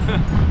啱啦，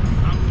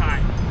啱晒。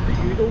啲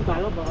雨都好大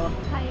粒啊！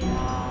係啊，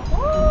哦，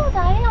就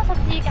係呢個十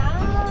字架。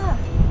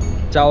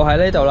就喺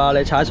呢度啦，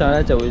你踩上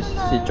咧就會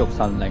褻瀆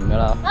神靈噶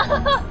啦。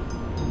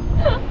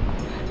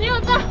呢個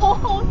真係好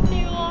好笑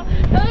啊！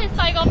好似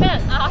細個俾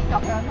人咁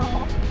樣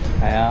咯。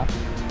係啊。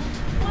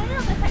哇！呢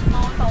度直情望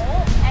到呢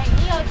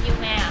個叫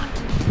咩啊？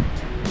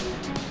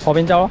破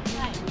邊洲咯。係。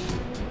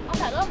我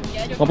成日都唔記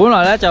得咗。我本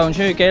來咧就用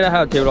穿越機咧喺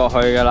度跳落去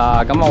㗎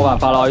啦，咁冇辦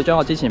法啦，我要將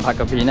我之前拍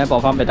嘅片咧播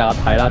翻俾大家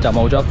睇啦，就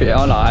冇咗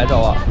Fiona 喺度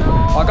啊，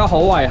我而家好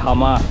遺憾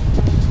啊！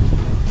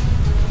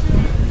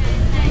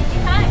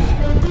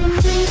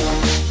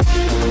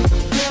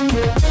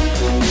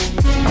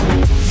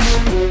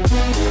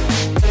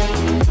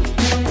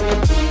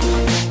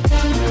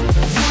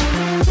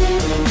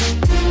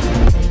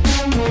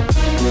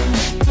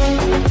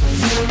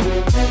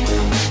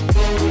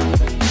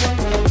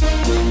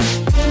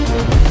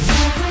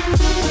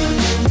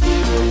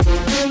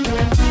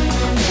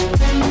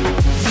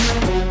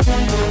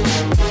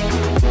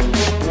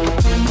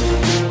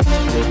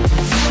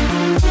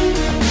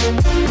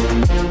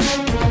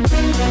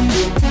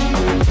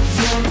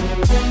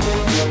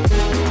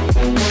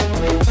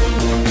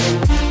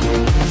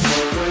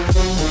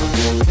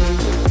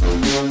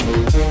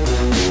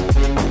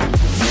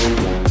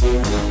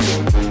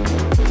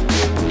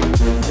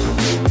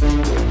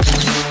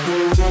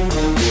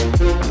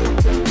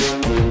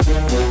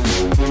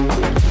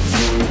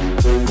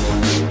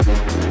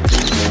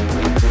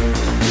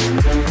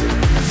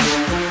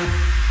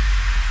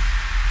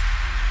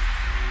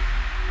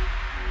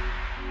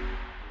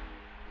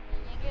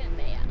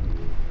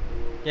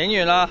影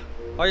完啦，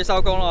可以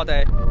收工啦，我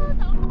哋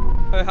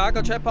去下一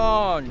個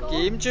checkpoint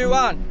檢珠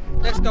灣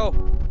 ，Let's go。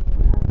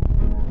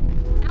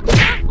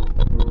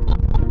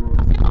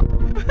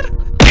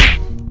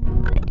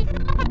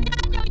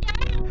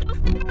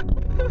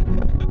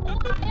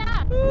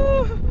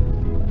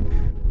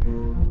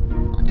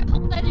我仲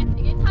控制住自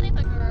己，差啲瞓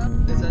著。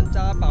你想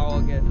揸爆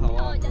我鏡頭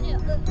啊？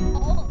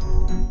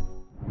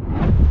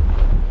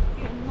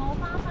沿路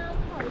花山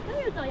去，跟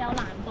住就有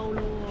難度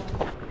咯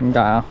喎。點解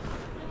啊？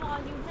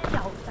游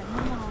繩啊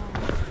嘛！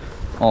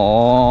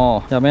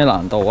哦，有咩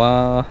難度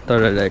啊？對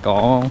你嚟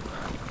講？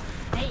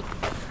睇下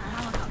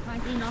個頭盔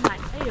先咯，係。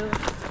哎呀！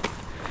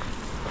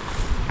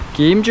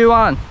檢珠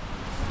灣。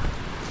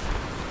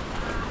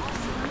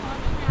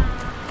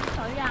水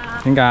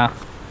啊！點解啊？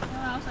因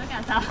為有水曱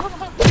甴。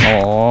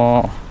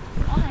哦。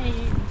我係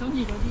唔中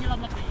意嗰啲一粒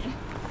粒嘅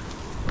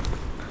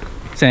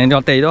嘢。成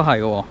個地都係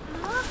嘅喎。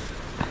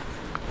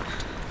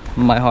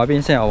唔係海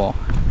邊先有喎。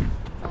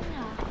真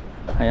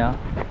㗎？係啊。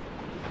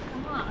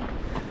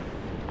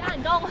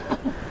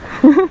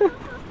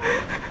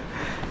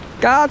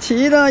加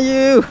錢啊要！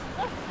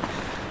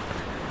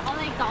我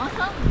哋講心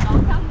唔講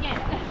金嘅，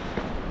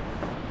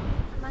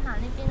係咪行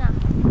呢邊啊？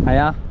係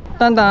啊，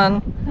噔噔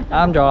啱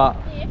咗啦。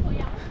自己配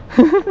油。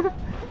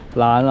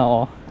懶啦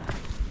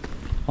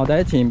我哋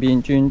喺前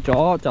邊轉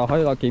左就可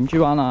以落檢珠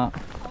灣啦。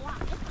好啊！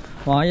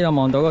哇！呢度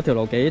望到嗰條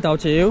路幾陡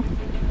峭，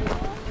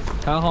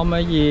睇下可唔可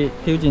以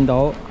挑戰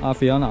到阿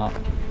Fiona。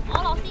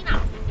我落先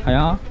啊！係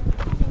啊。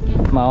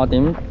唔係我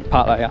點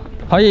拍你啊？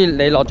可以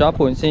你落咗一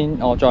半先，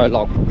我再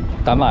落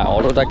等埋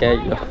我都得嘅。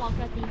如果落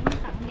腳點等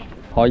嘅。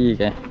可以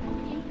嘅。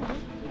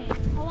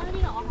好啊，呢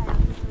個我係有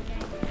少少驚。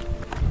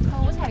佢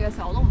好斜嘅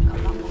時候我都唔敢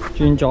諗。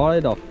轉左呢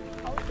度。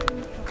好。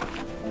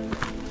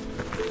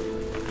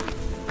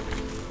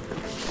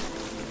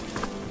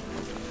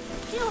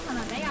呢度係咪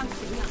比較少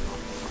人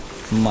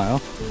喎？唔係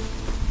咯，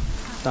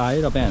但係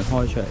呢度俾人開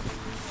出嚟。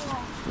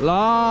來，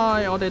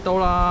我哋到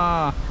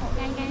啦。好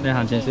驚驚。你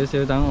行前少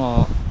少，等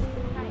我。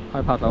可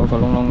以拍到個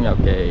窿窿有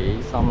幾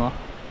深咯。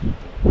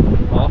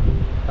好，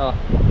得啦。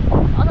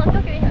我想捉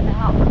住呢條石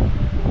頭。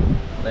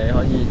你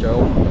可以最好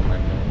唔用力，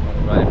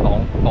用嚟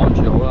綁住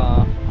好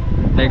啦。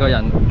你個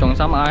人重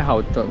心挨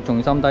後，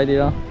重心低啲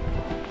咯。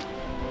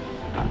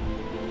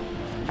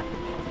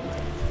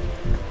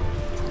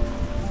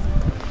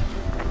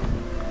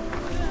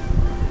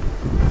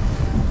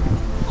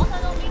我上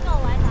到邊個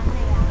位等你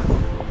啊？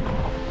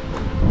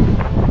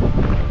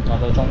落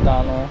到中間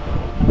咯。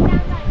中間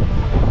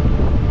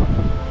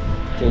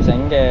即係條繩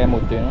嘅末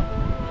端咯。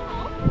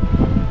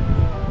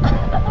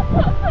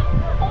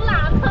好難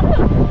啊！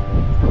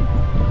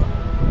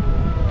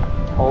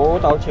好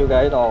陡峭嘅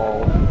喺度。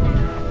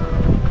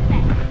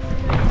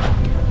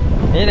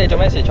咦？你做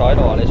咩事坐喺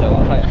度啊？你上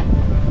滑梯啊？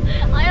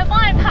我要幫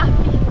你拍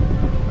片。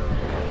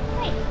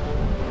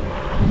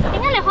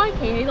點解你可以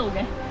企喺度嘅？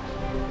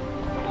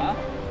啊？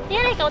點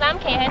解你夠膽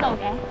企喺度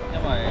嘅？因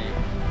為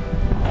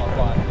我慣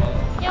咗。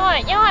因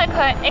為佢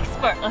係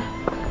expert 啊！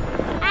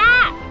啊！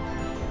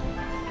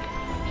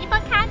屎忽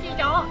卡住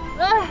咗。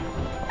你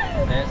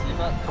嘅屎忽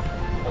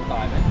好大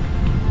咩？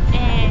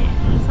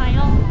唔細咯。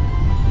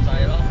唔細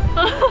咯。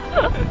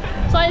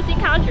所以先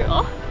卡住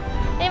我。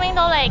應唔應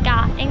到你㗎？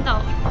應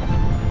到。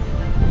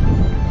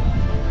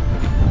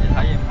體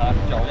驗下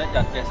做一日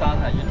嘅山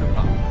係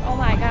YouTuber。Oh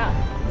my god,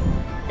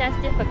 that's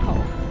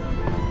difficult。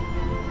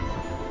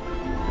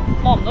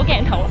望唔到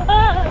鏡頭啦。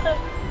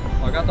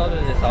我而家多咗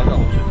隻手就好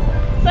舒服，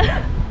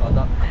覺得。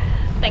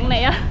頂你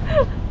啊！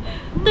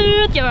嘟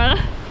咁樣，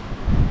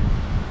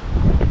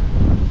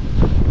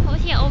好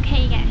似 OK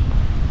嘅。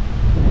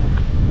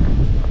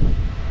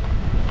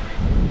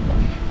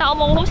但我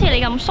冇好似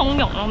你咁鬆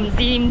容咯，唔知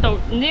點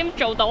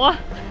做到啊！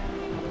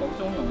冇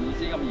鬆容意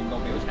思咁嚴肅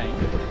表情。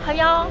係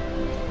啊。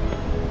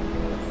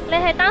你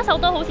係單手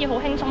都好似好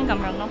輕鬆咁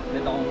樣咯。你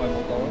當我咪冇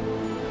到咯。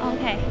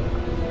OK。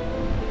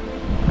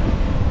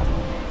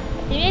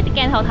點知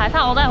鏡頭睇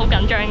翻我都係好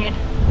緊張嘅。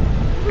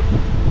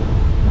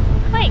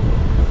喂！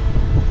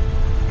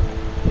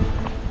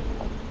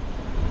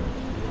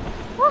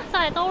哇！就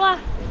嚟到啦！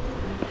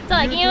就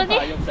嚟見到啲，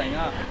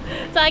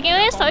就係見到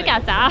啲水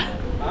曱甴。嚇！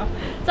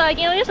就係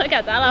見到啲水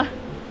曱甴啦。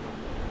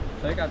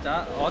水曱甴，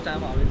我一陣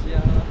話你知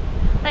啦。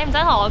你唔使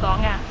同我講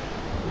㗎。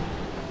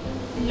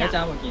一陣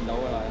會見到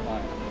㗎啦，因為。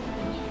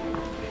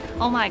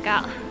Oh my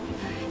god！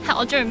係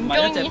我最唔中意。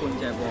唔係一隻半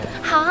隻喎。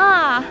嚇！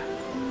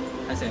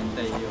係成地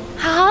喎。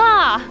嚇！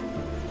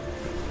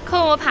佢會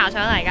唔會爬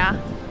上嚟㗎？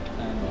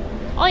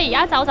我而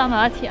家走唔走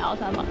得切啊？我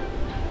想問。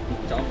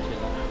走唔切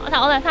咯。但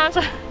我哋翻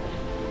上。聞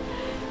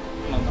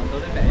到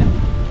啲味啊？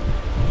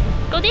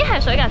嗰啲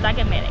係水曱甴嘅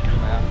味嚟㗎。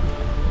係啊。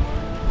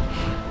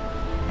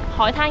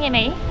海灘嘅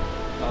味？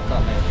垃圾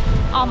味。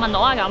哦，聞到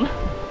啊咁。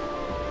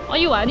我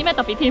以為有啲咩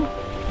特別添。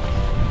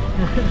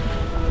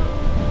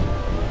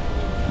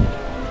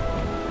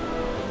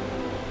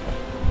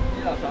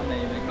垃圾味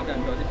咪吸引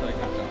咗啲水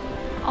曱甴。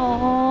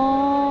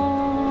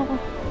哦。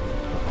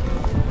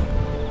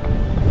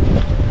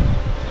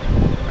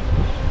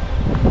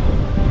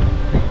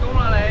成功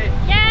啦你！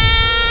耶！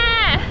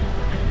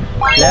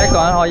你一個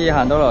人可以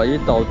行到嚟呢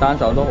度，單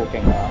手都好勁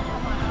啊！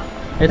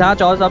你睇下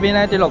左手邊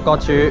呢啲六角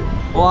柱，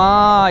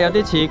哇，有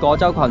啲似果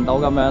洲群島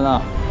咁樣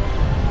啦。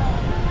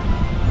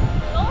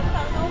如果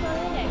上到嗰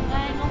啲形咧，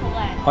應該好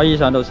靚。可以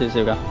上到少少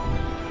㗎，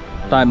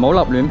但係唔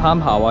好立亂攀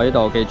爬喎！呢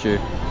度記住。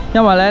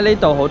因為咧呢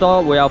度好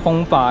多會有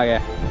風化嘅，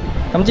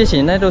咁之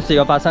前咧都試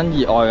過發生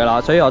意外噶啦，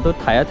所以我都提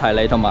一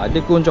提你同埋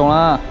啲觀眾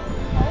啦，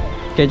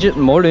記住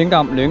唔好亂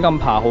咁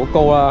爬好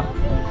高啦，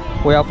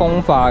會有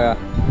風化噶，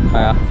係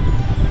啊。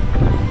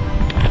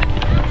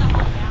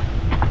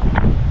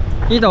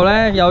呢度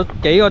咧有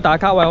幾個打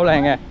卡位好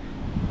靚嘅，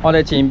我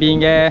哋前邊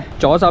嘅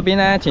左手邊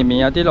咧，前面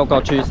有啲六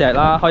角柱石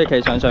啦，可以企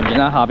上面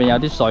啦，下邊有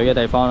啲水嘅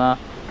地方啦，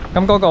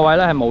咁嗰個位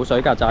咧係冇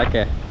水曱甴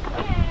嘅，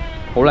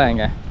好靚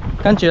嘅，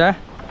跟住咧。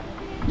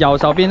右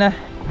手邊咧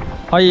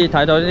可以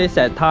睇到呢啲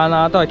石灘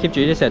啦，都係 keep 住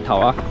啲石頭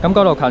啊。咁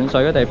嗰度近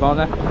水嘅地方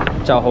咧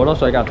就好多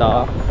水曱甴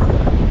啦。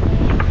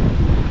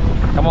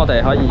咁我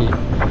哋可以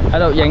喺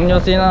度影咗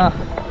先啦。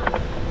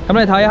咁你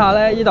睇下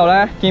咧，呢度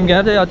咧見唔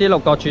見到有啲六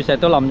角柱石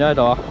都冧咗喺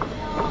度啊？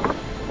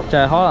就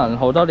係可能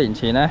好多年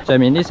前咧，上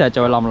面啲石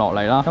就會冧落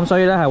嚟啦。咁所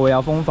以咧係會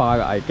有風化嘅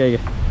危機嘅。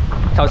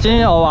頭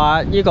先我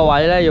話呢個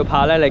位咧要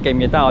拍咧，你記唔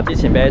記得我之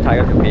前俾你睇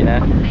嗰條片咧？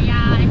係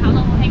啊，你跑到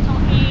好輕鬆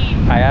添。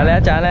係啊，呢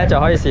一陣咧就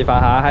可以示範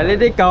下喺呢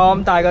啲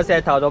咁大個石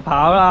頭度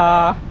跑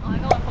啦。我應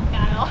該會仆街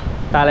咯。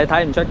但係你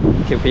睇唔出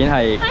條片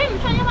係？睇唔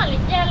出，因為你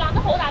攬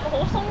得好大個，好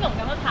鬆容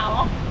咁樣跑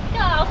咯。因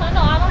為我想到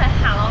啱啱係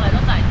行落嚟都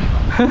就係跌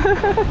喎。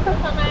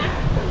真咩？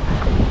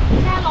其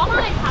實攞翻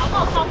嚟跑嗰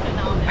個方段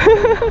啊，我哋。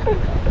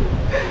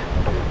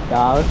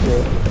搞笑。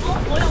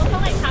我用心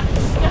嚟拍片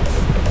嘅。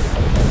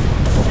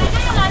大家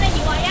要兩隻移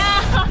位啊！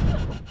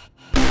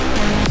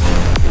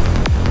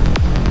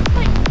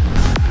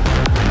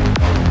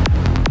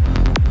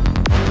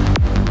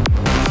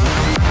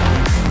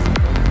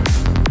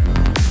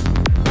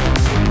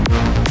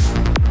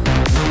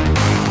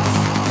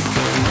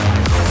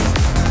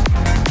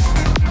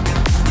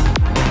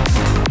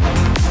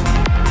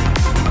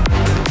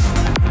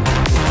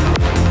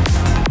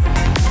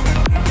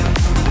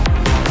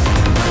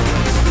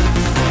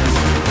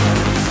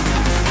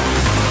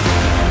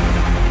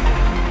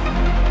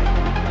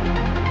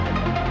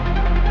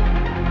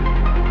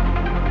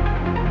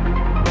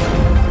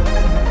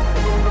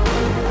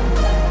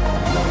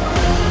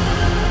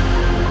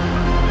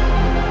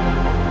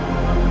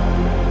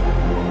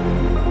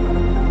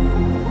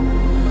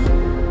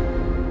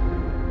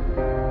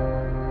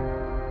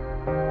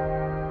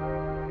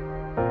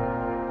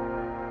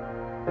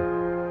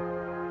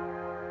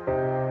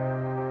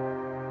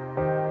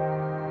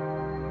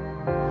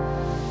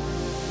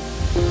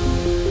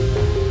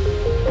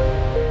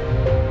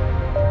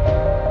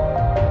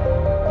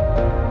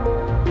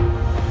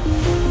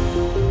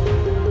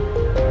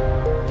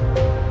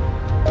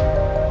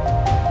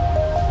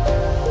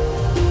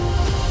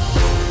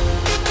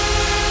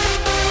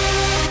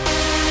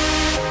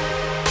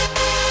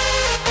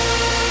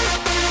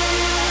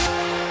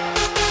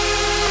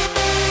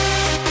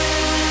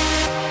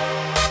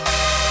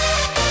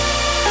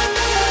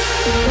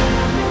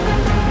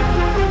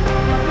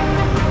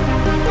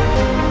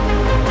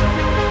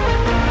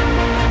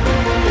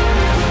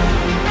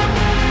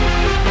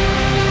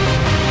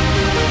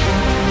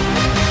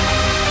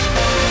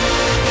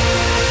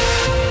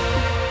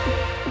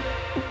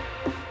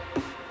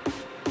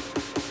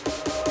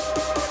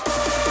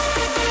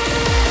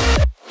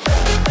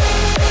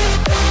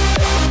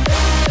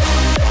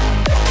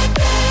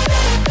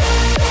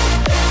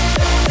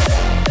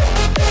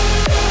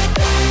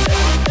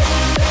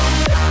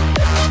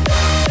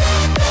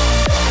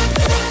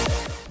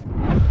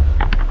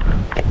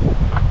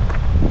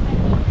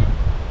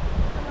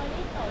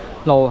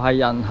路係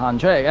人行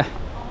出嚟嘅。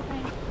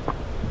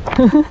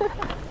跟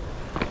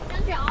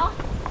住我。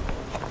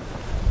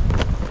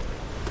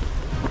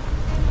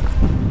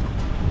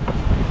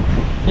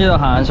呢度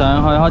行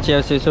上去開始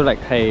有少少力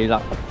氣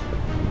啦。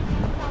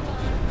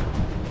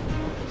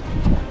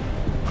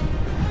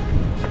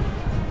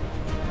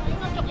應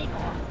該捉呢個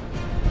啊？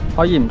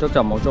可以唔捉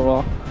就唔好捉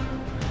咯。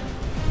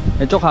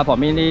你捉下旁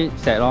邊啲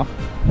石咯。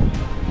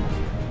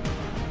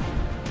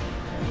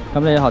咁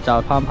你學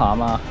習攀爬啊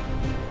嘛，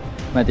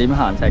咪點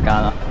行石間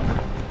啊？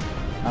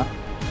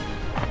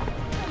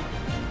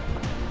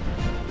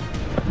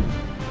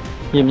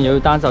要唔要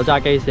單手揸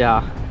機試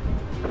下？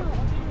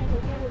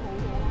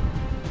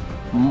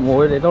唔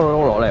會，你都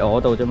攞落嚟我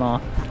度啫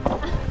嘛。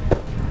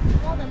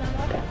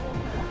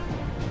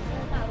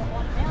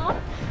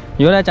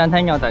如果你一陣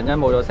聽我突然間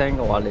冇咗聲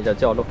嘅話，你就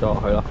知我碌咗落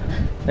去咯。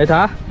你睇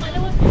下，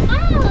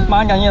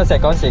掹緊呢個石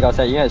嗰時，嚿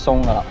石已經係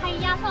鬆噶啦。係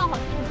啊，所以我頭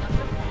先唔敢捉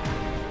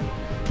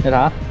石。你睇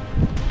下，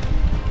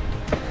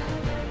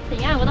突然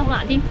間又覺得好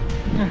難添。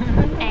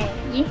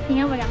咦？點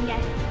解會咁嘅？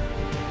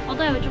我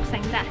都係會捉繩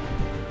啫。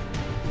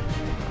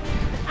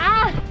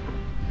啊！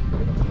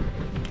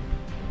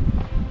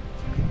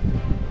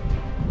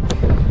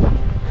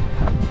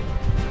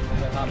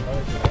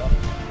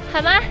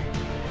係咩？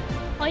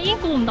我已經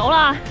顧唔到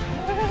啦。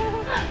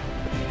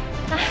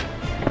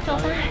做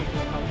晒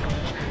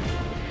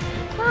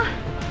啊！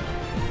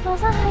做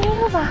晒係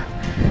YouTuber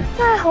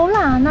真係好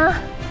難啊！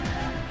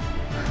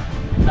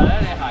但係咧，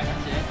你行緊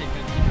時咧，直腳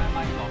點樣掹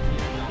落邊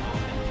就落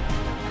地。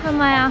係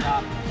咪啊？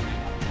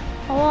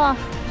好啊！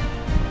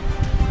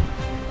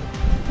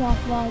哇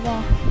哇哇！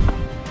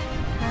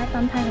睇下等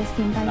睇佢跣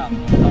低先。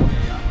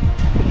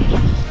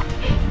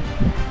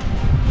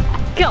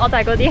跟住我就係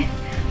嗰啲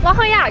落去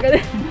呀嗰啲。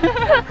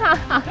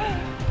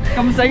咁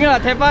醒啊！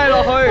踢翻你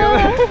落去。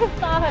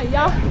但係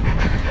啊！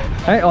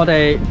我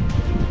哋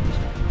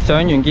上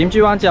完檢珠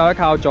灣之後咧，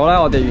靠左咧，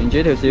我哋沿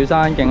住條小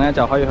山徑咧，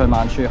就可以去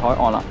萬柱海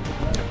岸啦。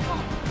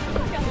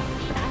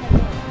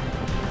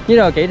呢度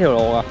有幾條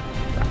路啊？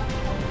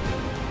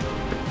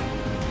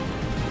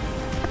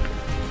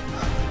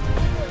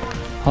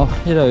好，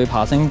呢度要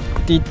爬升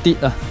啲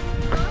啲啊！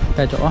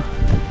繼續啊，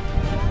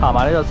爬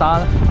埋呢座山。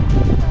呢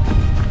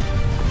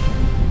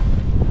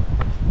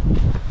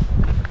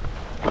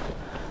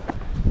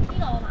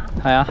度啊嘛？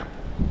係啊。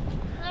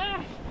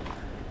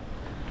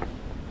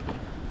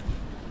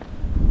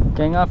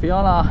勁啊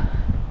 ，Fiona！ 好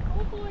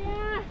攰啊！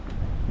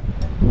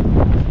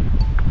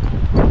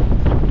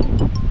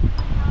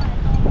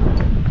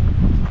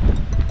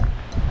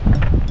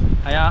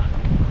係啊。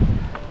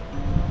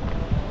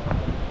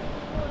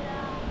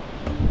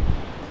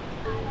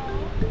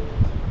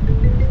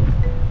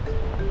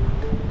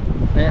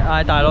你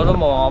嗌大佬都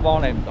冇，我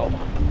幫你唔到。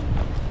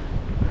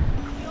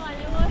以為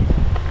你會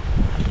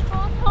拖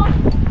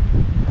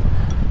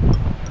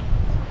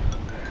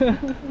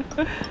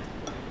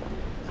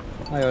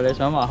哎呀，你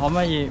想話可唔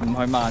可以唔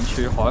去萬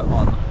柱海岸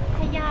啊？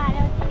係啊，你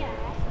有知嘅。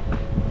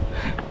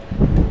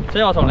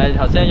所以我同你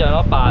頭先一樣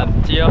咯，扮唔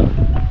知咯。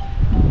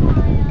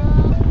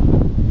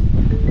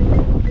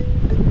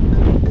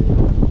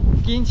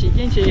堅持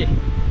堅持。真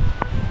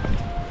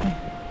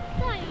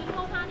係要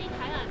操翻啲體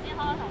能先可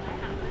以同你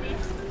行嗰啲。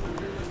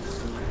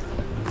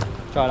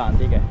再難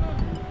啲嘅。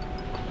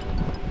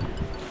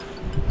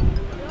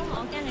如果我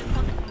驚你拖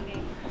直升機。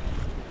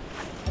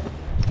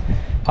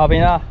後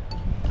邊啊！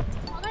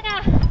我得㗎。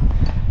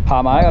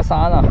爬埋呢個山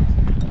啊！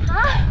嚇！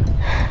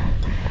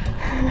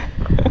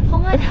可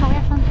唔可以唞1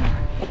分鐘？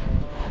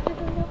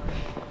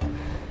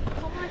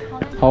可唔可以唞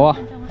呢？好啊！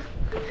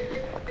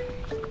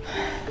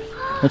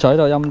你坐喺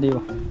度陰啲喎。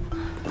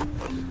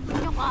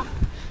喐啊！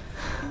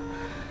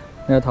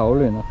你個頭好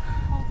亂啊！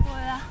好攰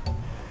啊！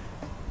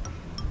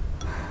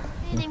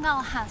知點解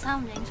我行山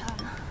唔影相啊？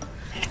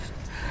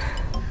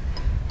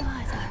因為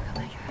就係咁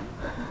嘅樣，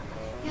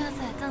呢個就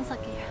係真實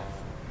嘅樣。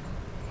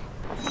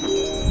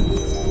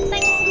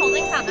好精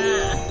神啊！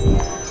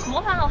唔好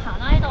喺度行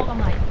啦，呢度咁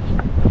危險。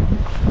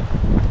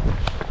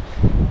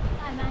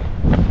係咩？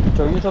做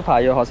YouTuber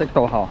要學識到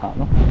後行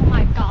咯。Oh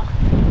my god！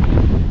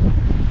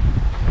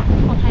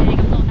我睇你咁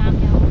做擔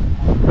憂。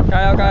加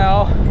油加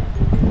油！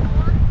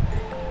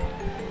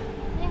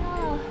應該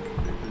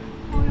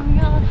我用咗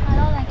太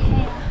多力氣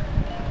啦。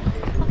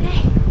OK。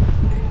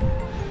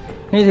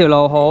呢條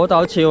路好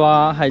陡峭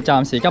啊，係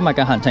暫時今日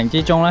嘅行程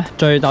之中咧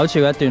最陡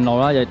峭嘅一段路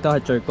啦，亦都係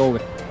最高嘅。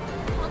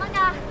我得㗎。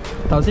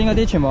頭先嗰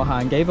啲全部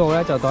行幾步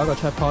咧就到一個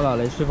checkpoint 啦，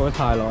你舒服得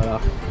太耐啦。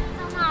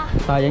真啊！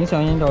但係影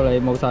相影到你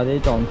冇晒啲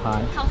狀態。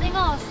頭先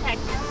嗰個石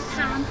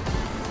灘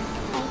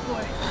好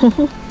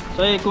攰。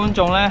所以觀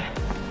眾咧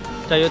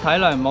就要體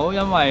諒，唔好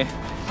因為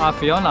阿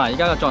Fiona 而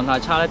家嘅狀態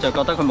差咧，就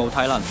覺得佢冇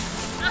體能。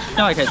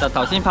因為其實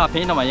頭先拍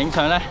片同埋影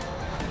相咧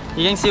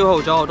已經消耗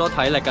咗好多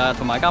體力㗎，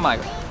同埋加埋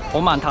好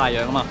慢太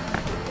陽啊嘛，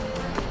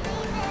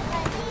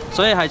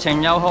所以係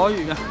情有可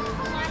原嘅。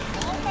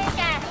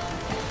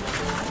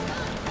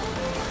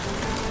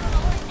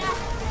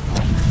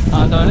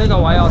行到呢個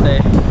位，我哋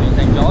完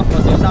成咗個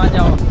小山丘。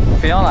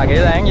Fiona 幾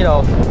靚呢度。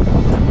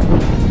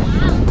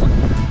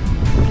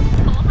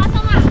我發生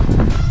啦！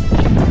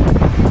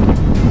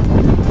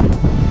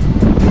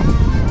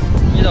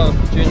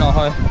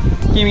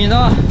見唔見到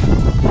啊？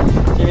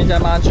前面就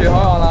係萬柱海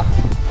岸啦。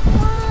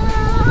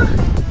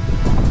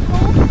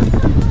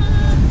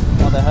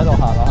我哋喺度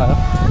行落去咯。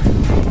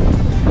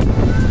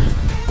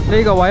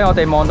呢個位我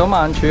哋望到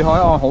萬柱海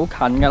岸好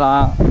近噶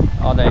啦。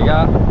我哋而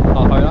家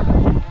落去啦，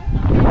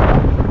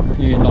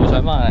沿路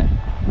上翻嚟。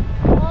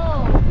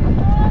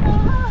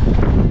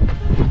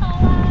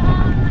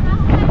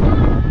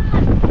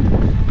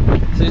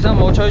小心唔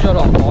好吹咗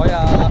落海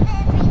啊！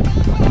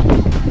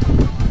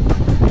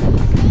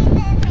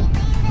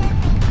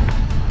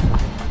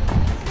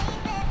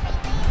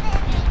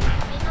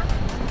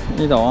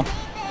呢度啊？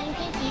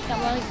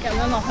咁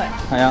樣落去？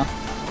係啊。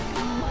唔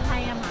係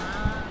啊嘛？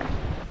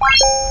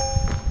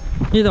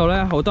呢度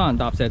咧好多人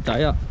搭石仔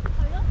啊！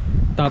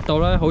搭到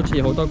咧好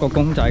似好多個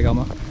公仔咁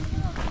啊！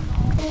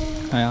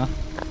係啊，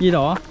呢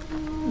度啊。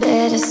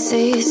Better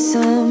say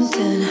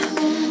something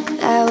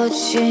that will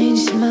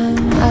change my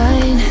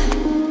mind.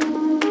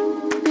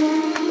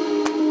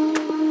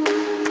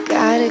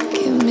 Gotta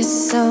give me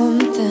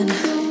something,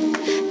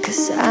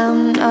 'cause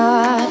I'm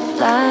not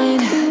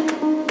blind.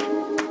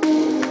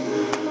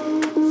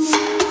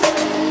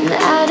 And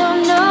I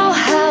don't know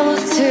how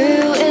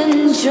to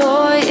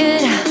enjoy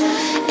it.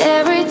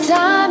 Every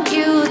time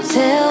you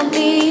tell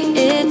me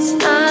it's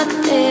not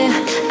there,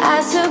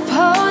 I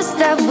suppose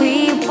that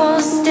we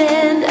won't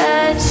stand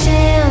a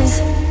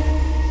chance.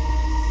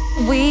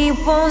 We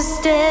won't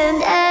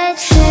stand a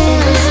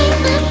chance.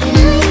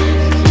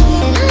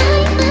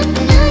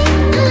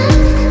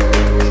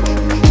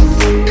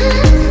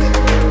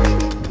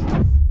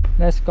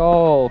 Let's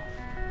go！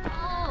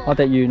 我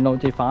哋沿路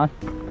折返，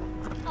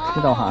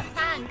呢度行。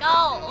山人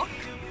高，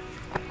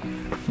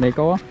你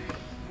高啊？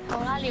好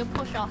啦，你要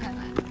push 我係咪？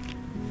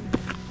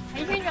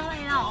睇穿咗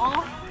你啦，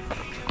我。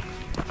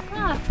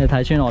你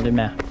睇穿我啲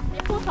咩啊？你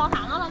push 我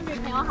行咯，諗住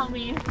企我後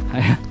面。係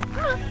啊。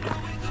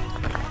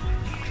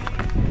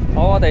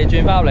好，我哋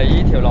轉翻入嚟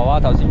呢條路啊！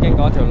頭先經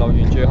過一條路，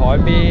沿住海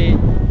邊。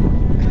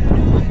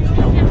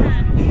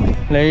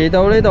嚟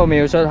到呢度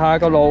描述下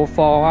個路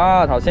況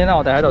啊！頭先咧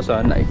我哋喺度上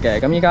嚟嘅，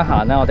咁依家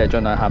行咧我哋盡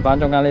量行翻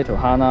中間呢條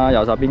坑啦，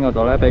右手邊嗰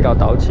度咧比較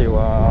陡峭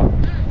啊。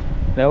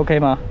你 OK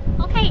嗎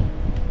 ？OK。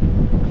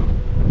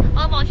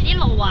我望住啲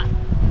路啊，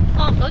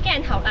望唔到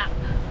鏡頭啦。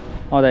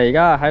我哋而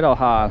家喺度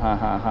行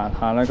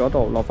去嗰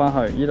度，落翻去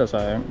呢度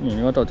上，完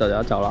嗰度就有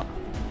得走啦。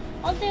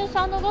我哋要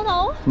上到嗰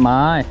度？唔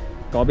係，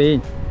嗰邊。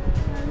上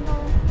到。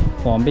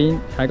旁邊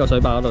喺個水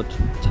壩嗰度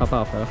插翻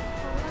入去咯。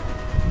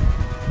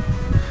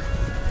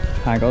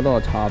行嗰度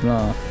就慘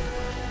啦，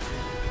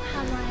係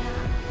咪啊？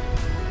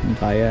唔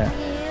使嘅。呢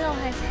度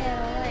係斜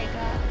路嚟㗎，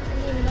你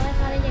見唔到？你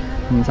快啲影下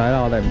嗰度。唔使啦，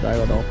我哋唔使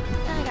嗰度。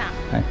真係㗎？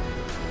係。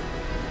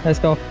Let's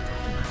go。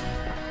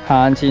行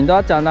前多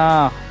一陣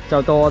啊，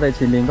就到我哋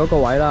前面嗰個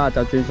位啦，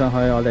就轉上去，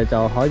我哋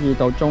就可以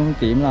到終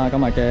點啦。今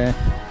日嘅。呢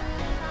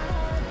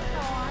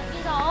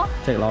度？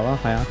直落啦，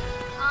係啊。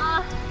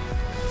啊！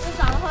要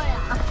上去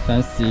啊？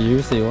上少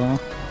少咯。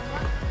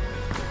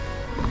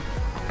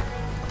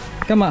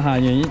今日行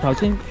完頭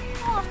先。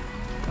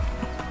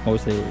冇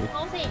事。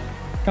冇事。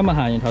今日行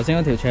完頭先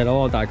嗰條斜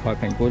路，我大概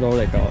評估到你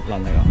個能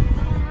力啦。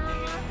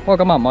不過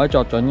今日唔可以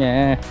作準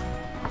嘅，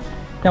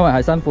因為係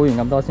辛苦完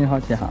咁多先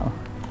開始行。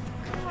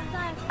今日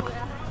真係攰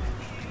啊！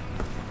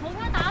好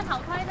彩戴咗頭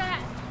盔啫。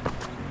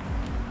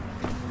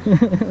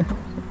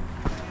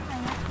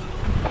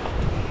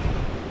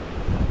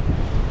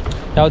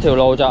有條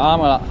路就啱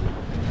噶啦。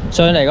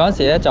上嚟嗰陣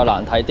時咧就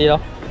難睇啲咯，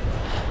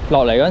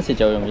落嚟嗰陣時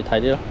就容易睇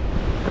啲咯。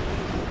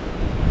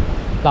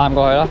攬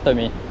過去啦，對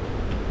面。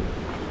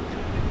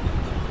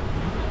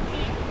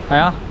係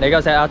啊，你個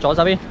石啊，左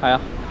手邊，係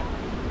啊。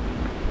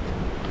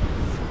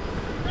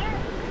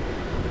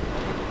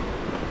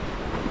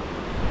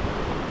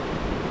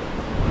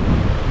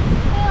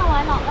邊個位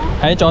落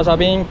咧？喺左手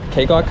邊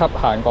企嗰一級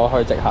行過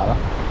去，直行啦。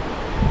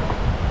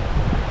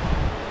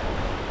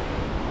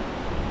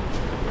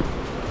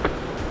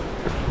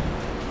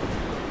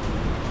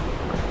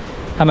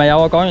係咪有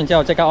我講完之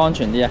後即刻安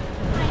全啲啊？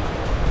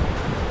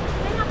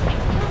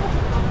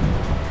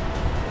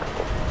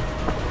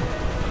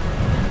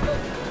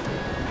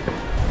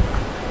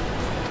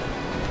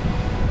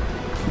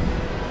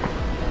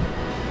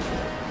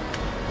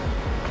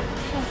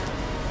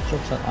捉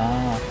實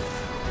啊！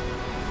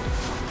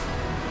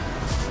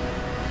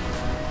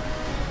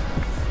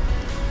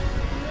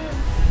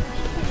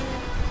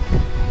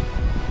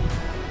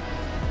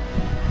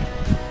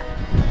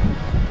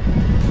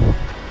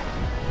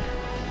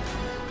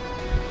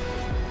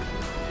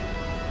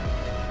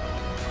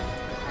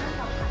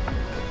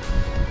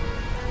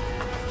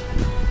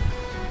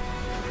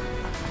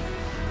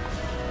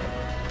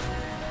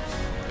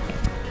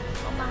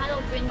我咪喺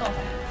度捐過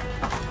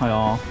去。係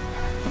啊。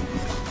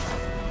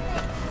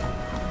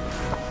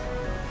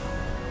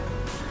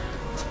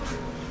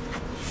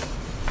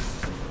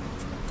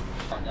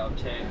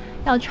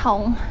又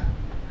重，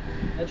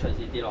一隨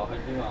時跌落去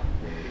添啊！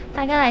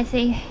大家嚟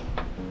試，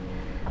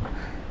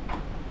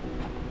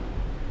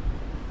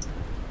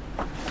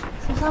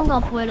小心個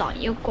背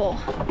囊要過。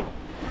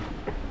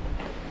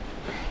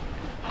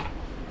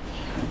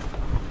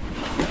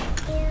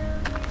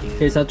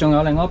其實仲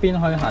有另外一邊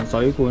可以行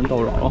水管道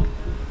落咯。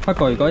不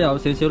過如果有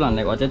少少能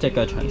力或者隻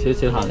腳長少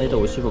少行呢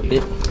度會舒服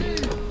啲。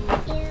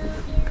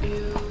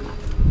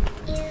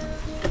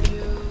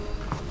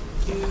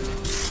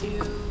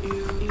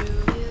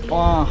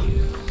哇！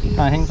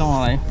太輕鬆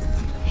啦你。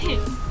幾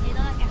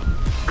多㗎？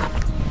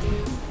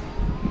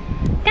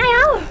加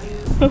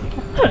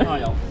油！啊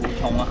有負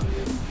重啊！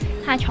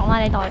太重啦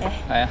你袋嘅。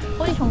係啊。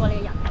好似重過你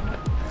個人咁。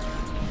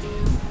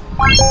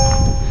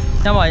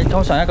因為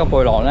通常一個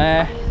背囊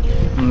咧，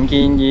唔建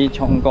議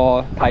重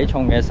過體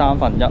重嘅1/3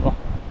咯。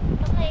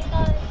咁你應該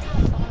差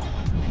唔多啦。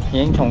已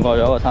經重過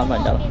咗個1/3。我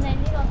見你呢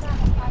個真係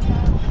好誇張，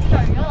墜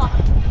咗落去。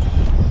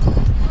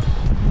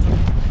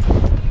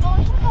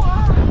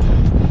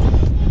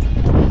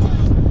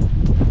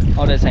我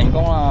哋成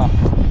功啦！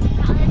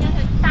我哋有條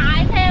大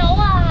斜路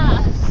啊！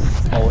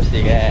冇事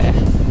嘅。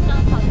就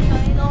頭最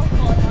都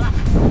過咗啦。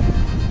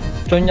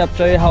進入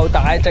最後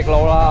大直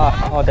路啦！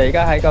我哋而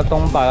家喺個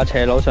東壩嘅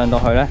斜路上到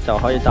去呢，就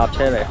可以搭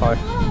車離開。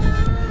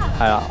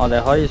係啦，我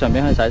哋可以順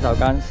便去洗手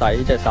間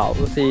洗隻手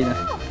先。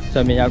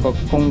上面有個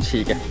公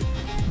廁嘅。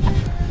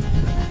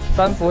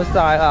辛苦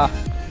晒啦！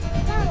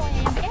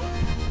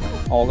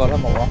我覺得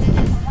冇咯。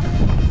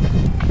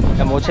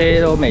有冇車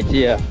都未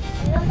知啊！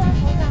你都辛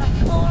苦晒，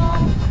拖咯。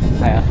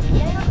係啊。而家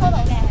應該拖到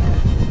嘅，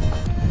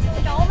做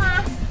咗嘛？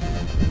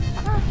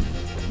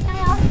加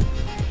油！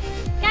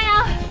加油！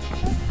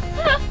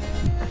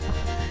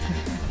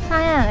山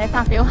人，你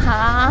發表下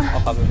啦。我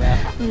發表咩啊？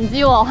唔知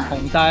喎。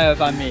紅晒佢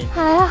塊面。係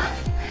啊，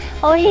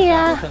好熱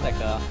啊！出力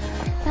㗎。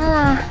得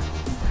啦。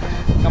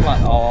今日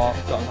我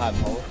狀態唔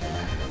好，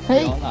可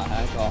能係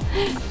一個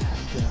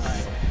算係。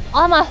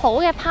我係咪好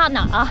嘅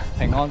partner 啊？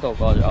平安度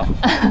過咗。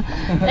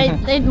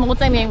你冇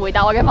正面回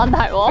答我嘅問題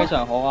喎。非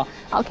常好啊。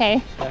OK。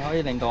你可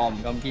以令到我唔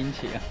咁堅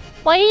持啊。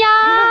喂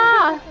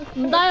呀！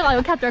唔得，我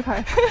要 cut 咗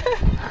佢。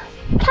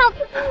cut。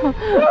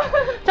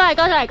再嚟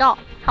個，再嚟個。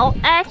好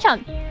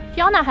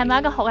 ，action。Fiona 係咪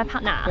一個好嘅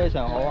partner？非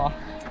常好啊。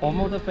我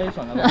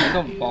motivation 啊，你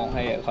都唔放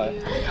棄啊佢。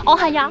我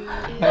係啊。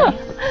係啊。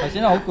頭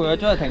先好攰啊，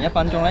將佢停1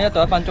分鐘咧，一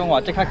到1分鐘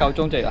話即刻夠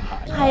鐘就要行。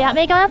係啊，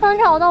未夠1分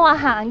鐘我都話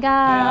行㗎。係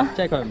啊，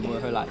即係佢唔會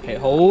去賴皮，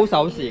好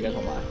守時嘅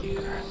同埋。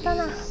真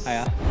啊。係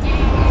啊。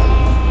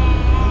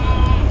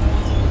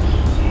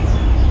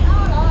我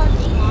攞個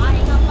電話影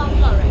個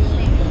buffering 先。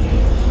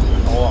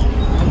好啊。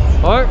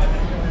好，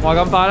話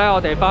咁快咧，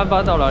我哋翻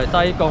到嚟西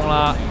貢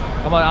啦。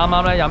咁我啱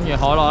啱咧飲完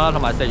可樂啦，同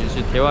埋食完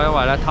雪條啊，因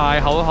為咧太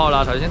口渴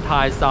啦，頭先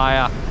太曬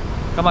啊。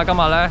咁啊，今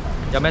日咧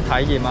有咩體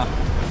驗啊？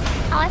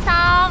開心。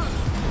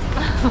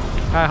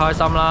梗係開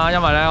心啦，因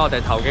為咧我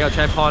哋頭幾個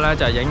checkpoint 咧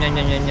就係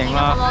影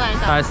啦，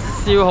但係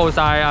消耗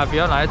晒啊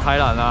Fiona 啲體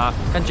能啊，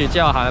跟住之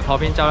後行去破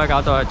邊洲咧，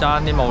搞到佢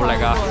爭啲冇力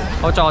啊。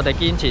好在我哋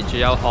堅持住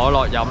有可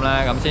樂飲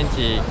咧，咁先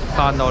至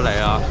翻到嚟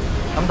啦。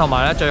咁同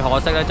埋咧最可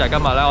惜咧就係今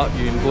日咧，我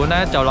原本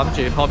咧就諗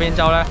住破邊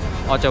洲咧，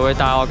我就會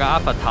帶我嘅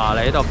Avatar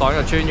嚟呢度放一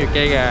個穿越機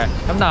嘅。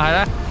咁但係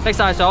咧拎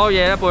晒所有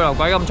嘢咧，背囊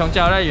鬼咁重之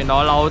後咧，原來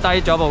我漏低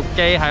咗部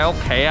機喺屋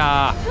企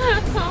啊！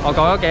我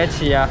講咗幾多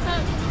次啊？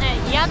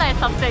而家第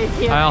14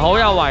次。係啊，好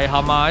有遺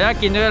憾啊！一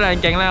見到啲靚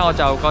景咧，我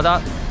就覺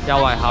得有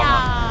遺憾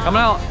啊。咁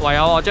咧，唯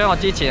有我將我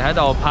之前喺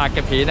度拍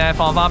嘅片咧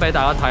放翻俾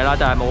大家睇啦，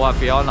就係冇阿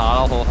Fiona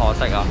咯，好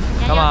可惜啊。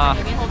咁啊，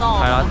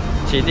係啦，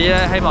遲啲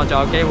咧希望仲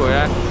有機會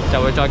咧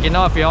就會再見到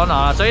阿 Fiona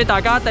啦。所以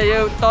大家一定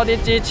要多啲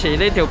支持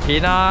呢條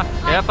片啦，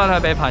記得分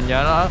享俾朋友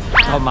啦，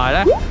同埋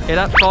咧記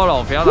得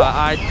follow Fiona 嘅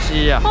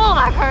IG 啊。follow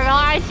埋佢個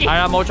IG。係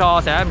啦，冇錯，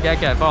我成日唔記得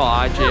叫人 follow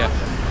我 IG 啊。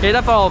記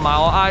得 follow 埋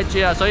我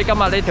IG 啊。所以今日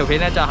呢條片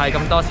咧就係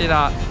咁多先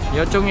啦。如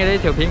果中意呢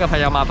條片嘅朋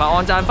友，麻煩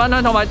按讚、分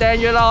享同埋訂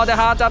閱啦！我哋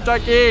下集再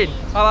見，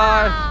拜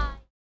拜。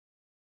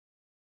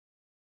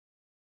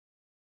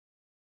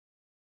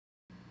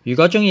如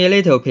果中意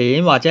呢條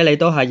片，或者你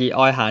都係熱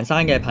愛行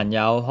山嘅朋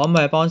友，可唔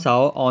可以幫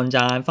手按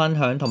讚、分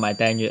享同埋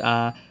訂閱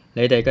啊？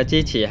你哋嘅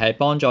支持係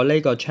幫咗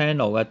呢個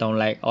channel 嘅動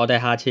力。我哋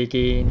下次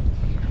見。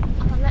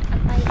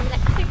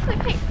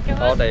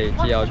我哋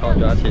自由創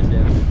作一次先。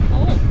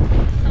好，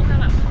收翻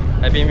埋。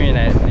喺邊邊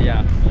你知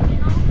啊？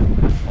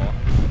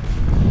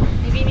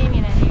邊面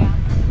嚟呢㗎？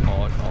我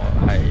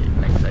係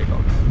04個。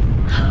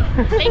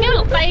你應該錄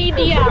低啲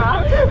啊！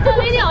呢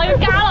啲我要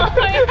加落去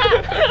啊！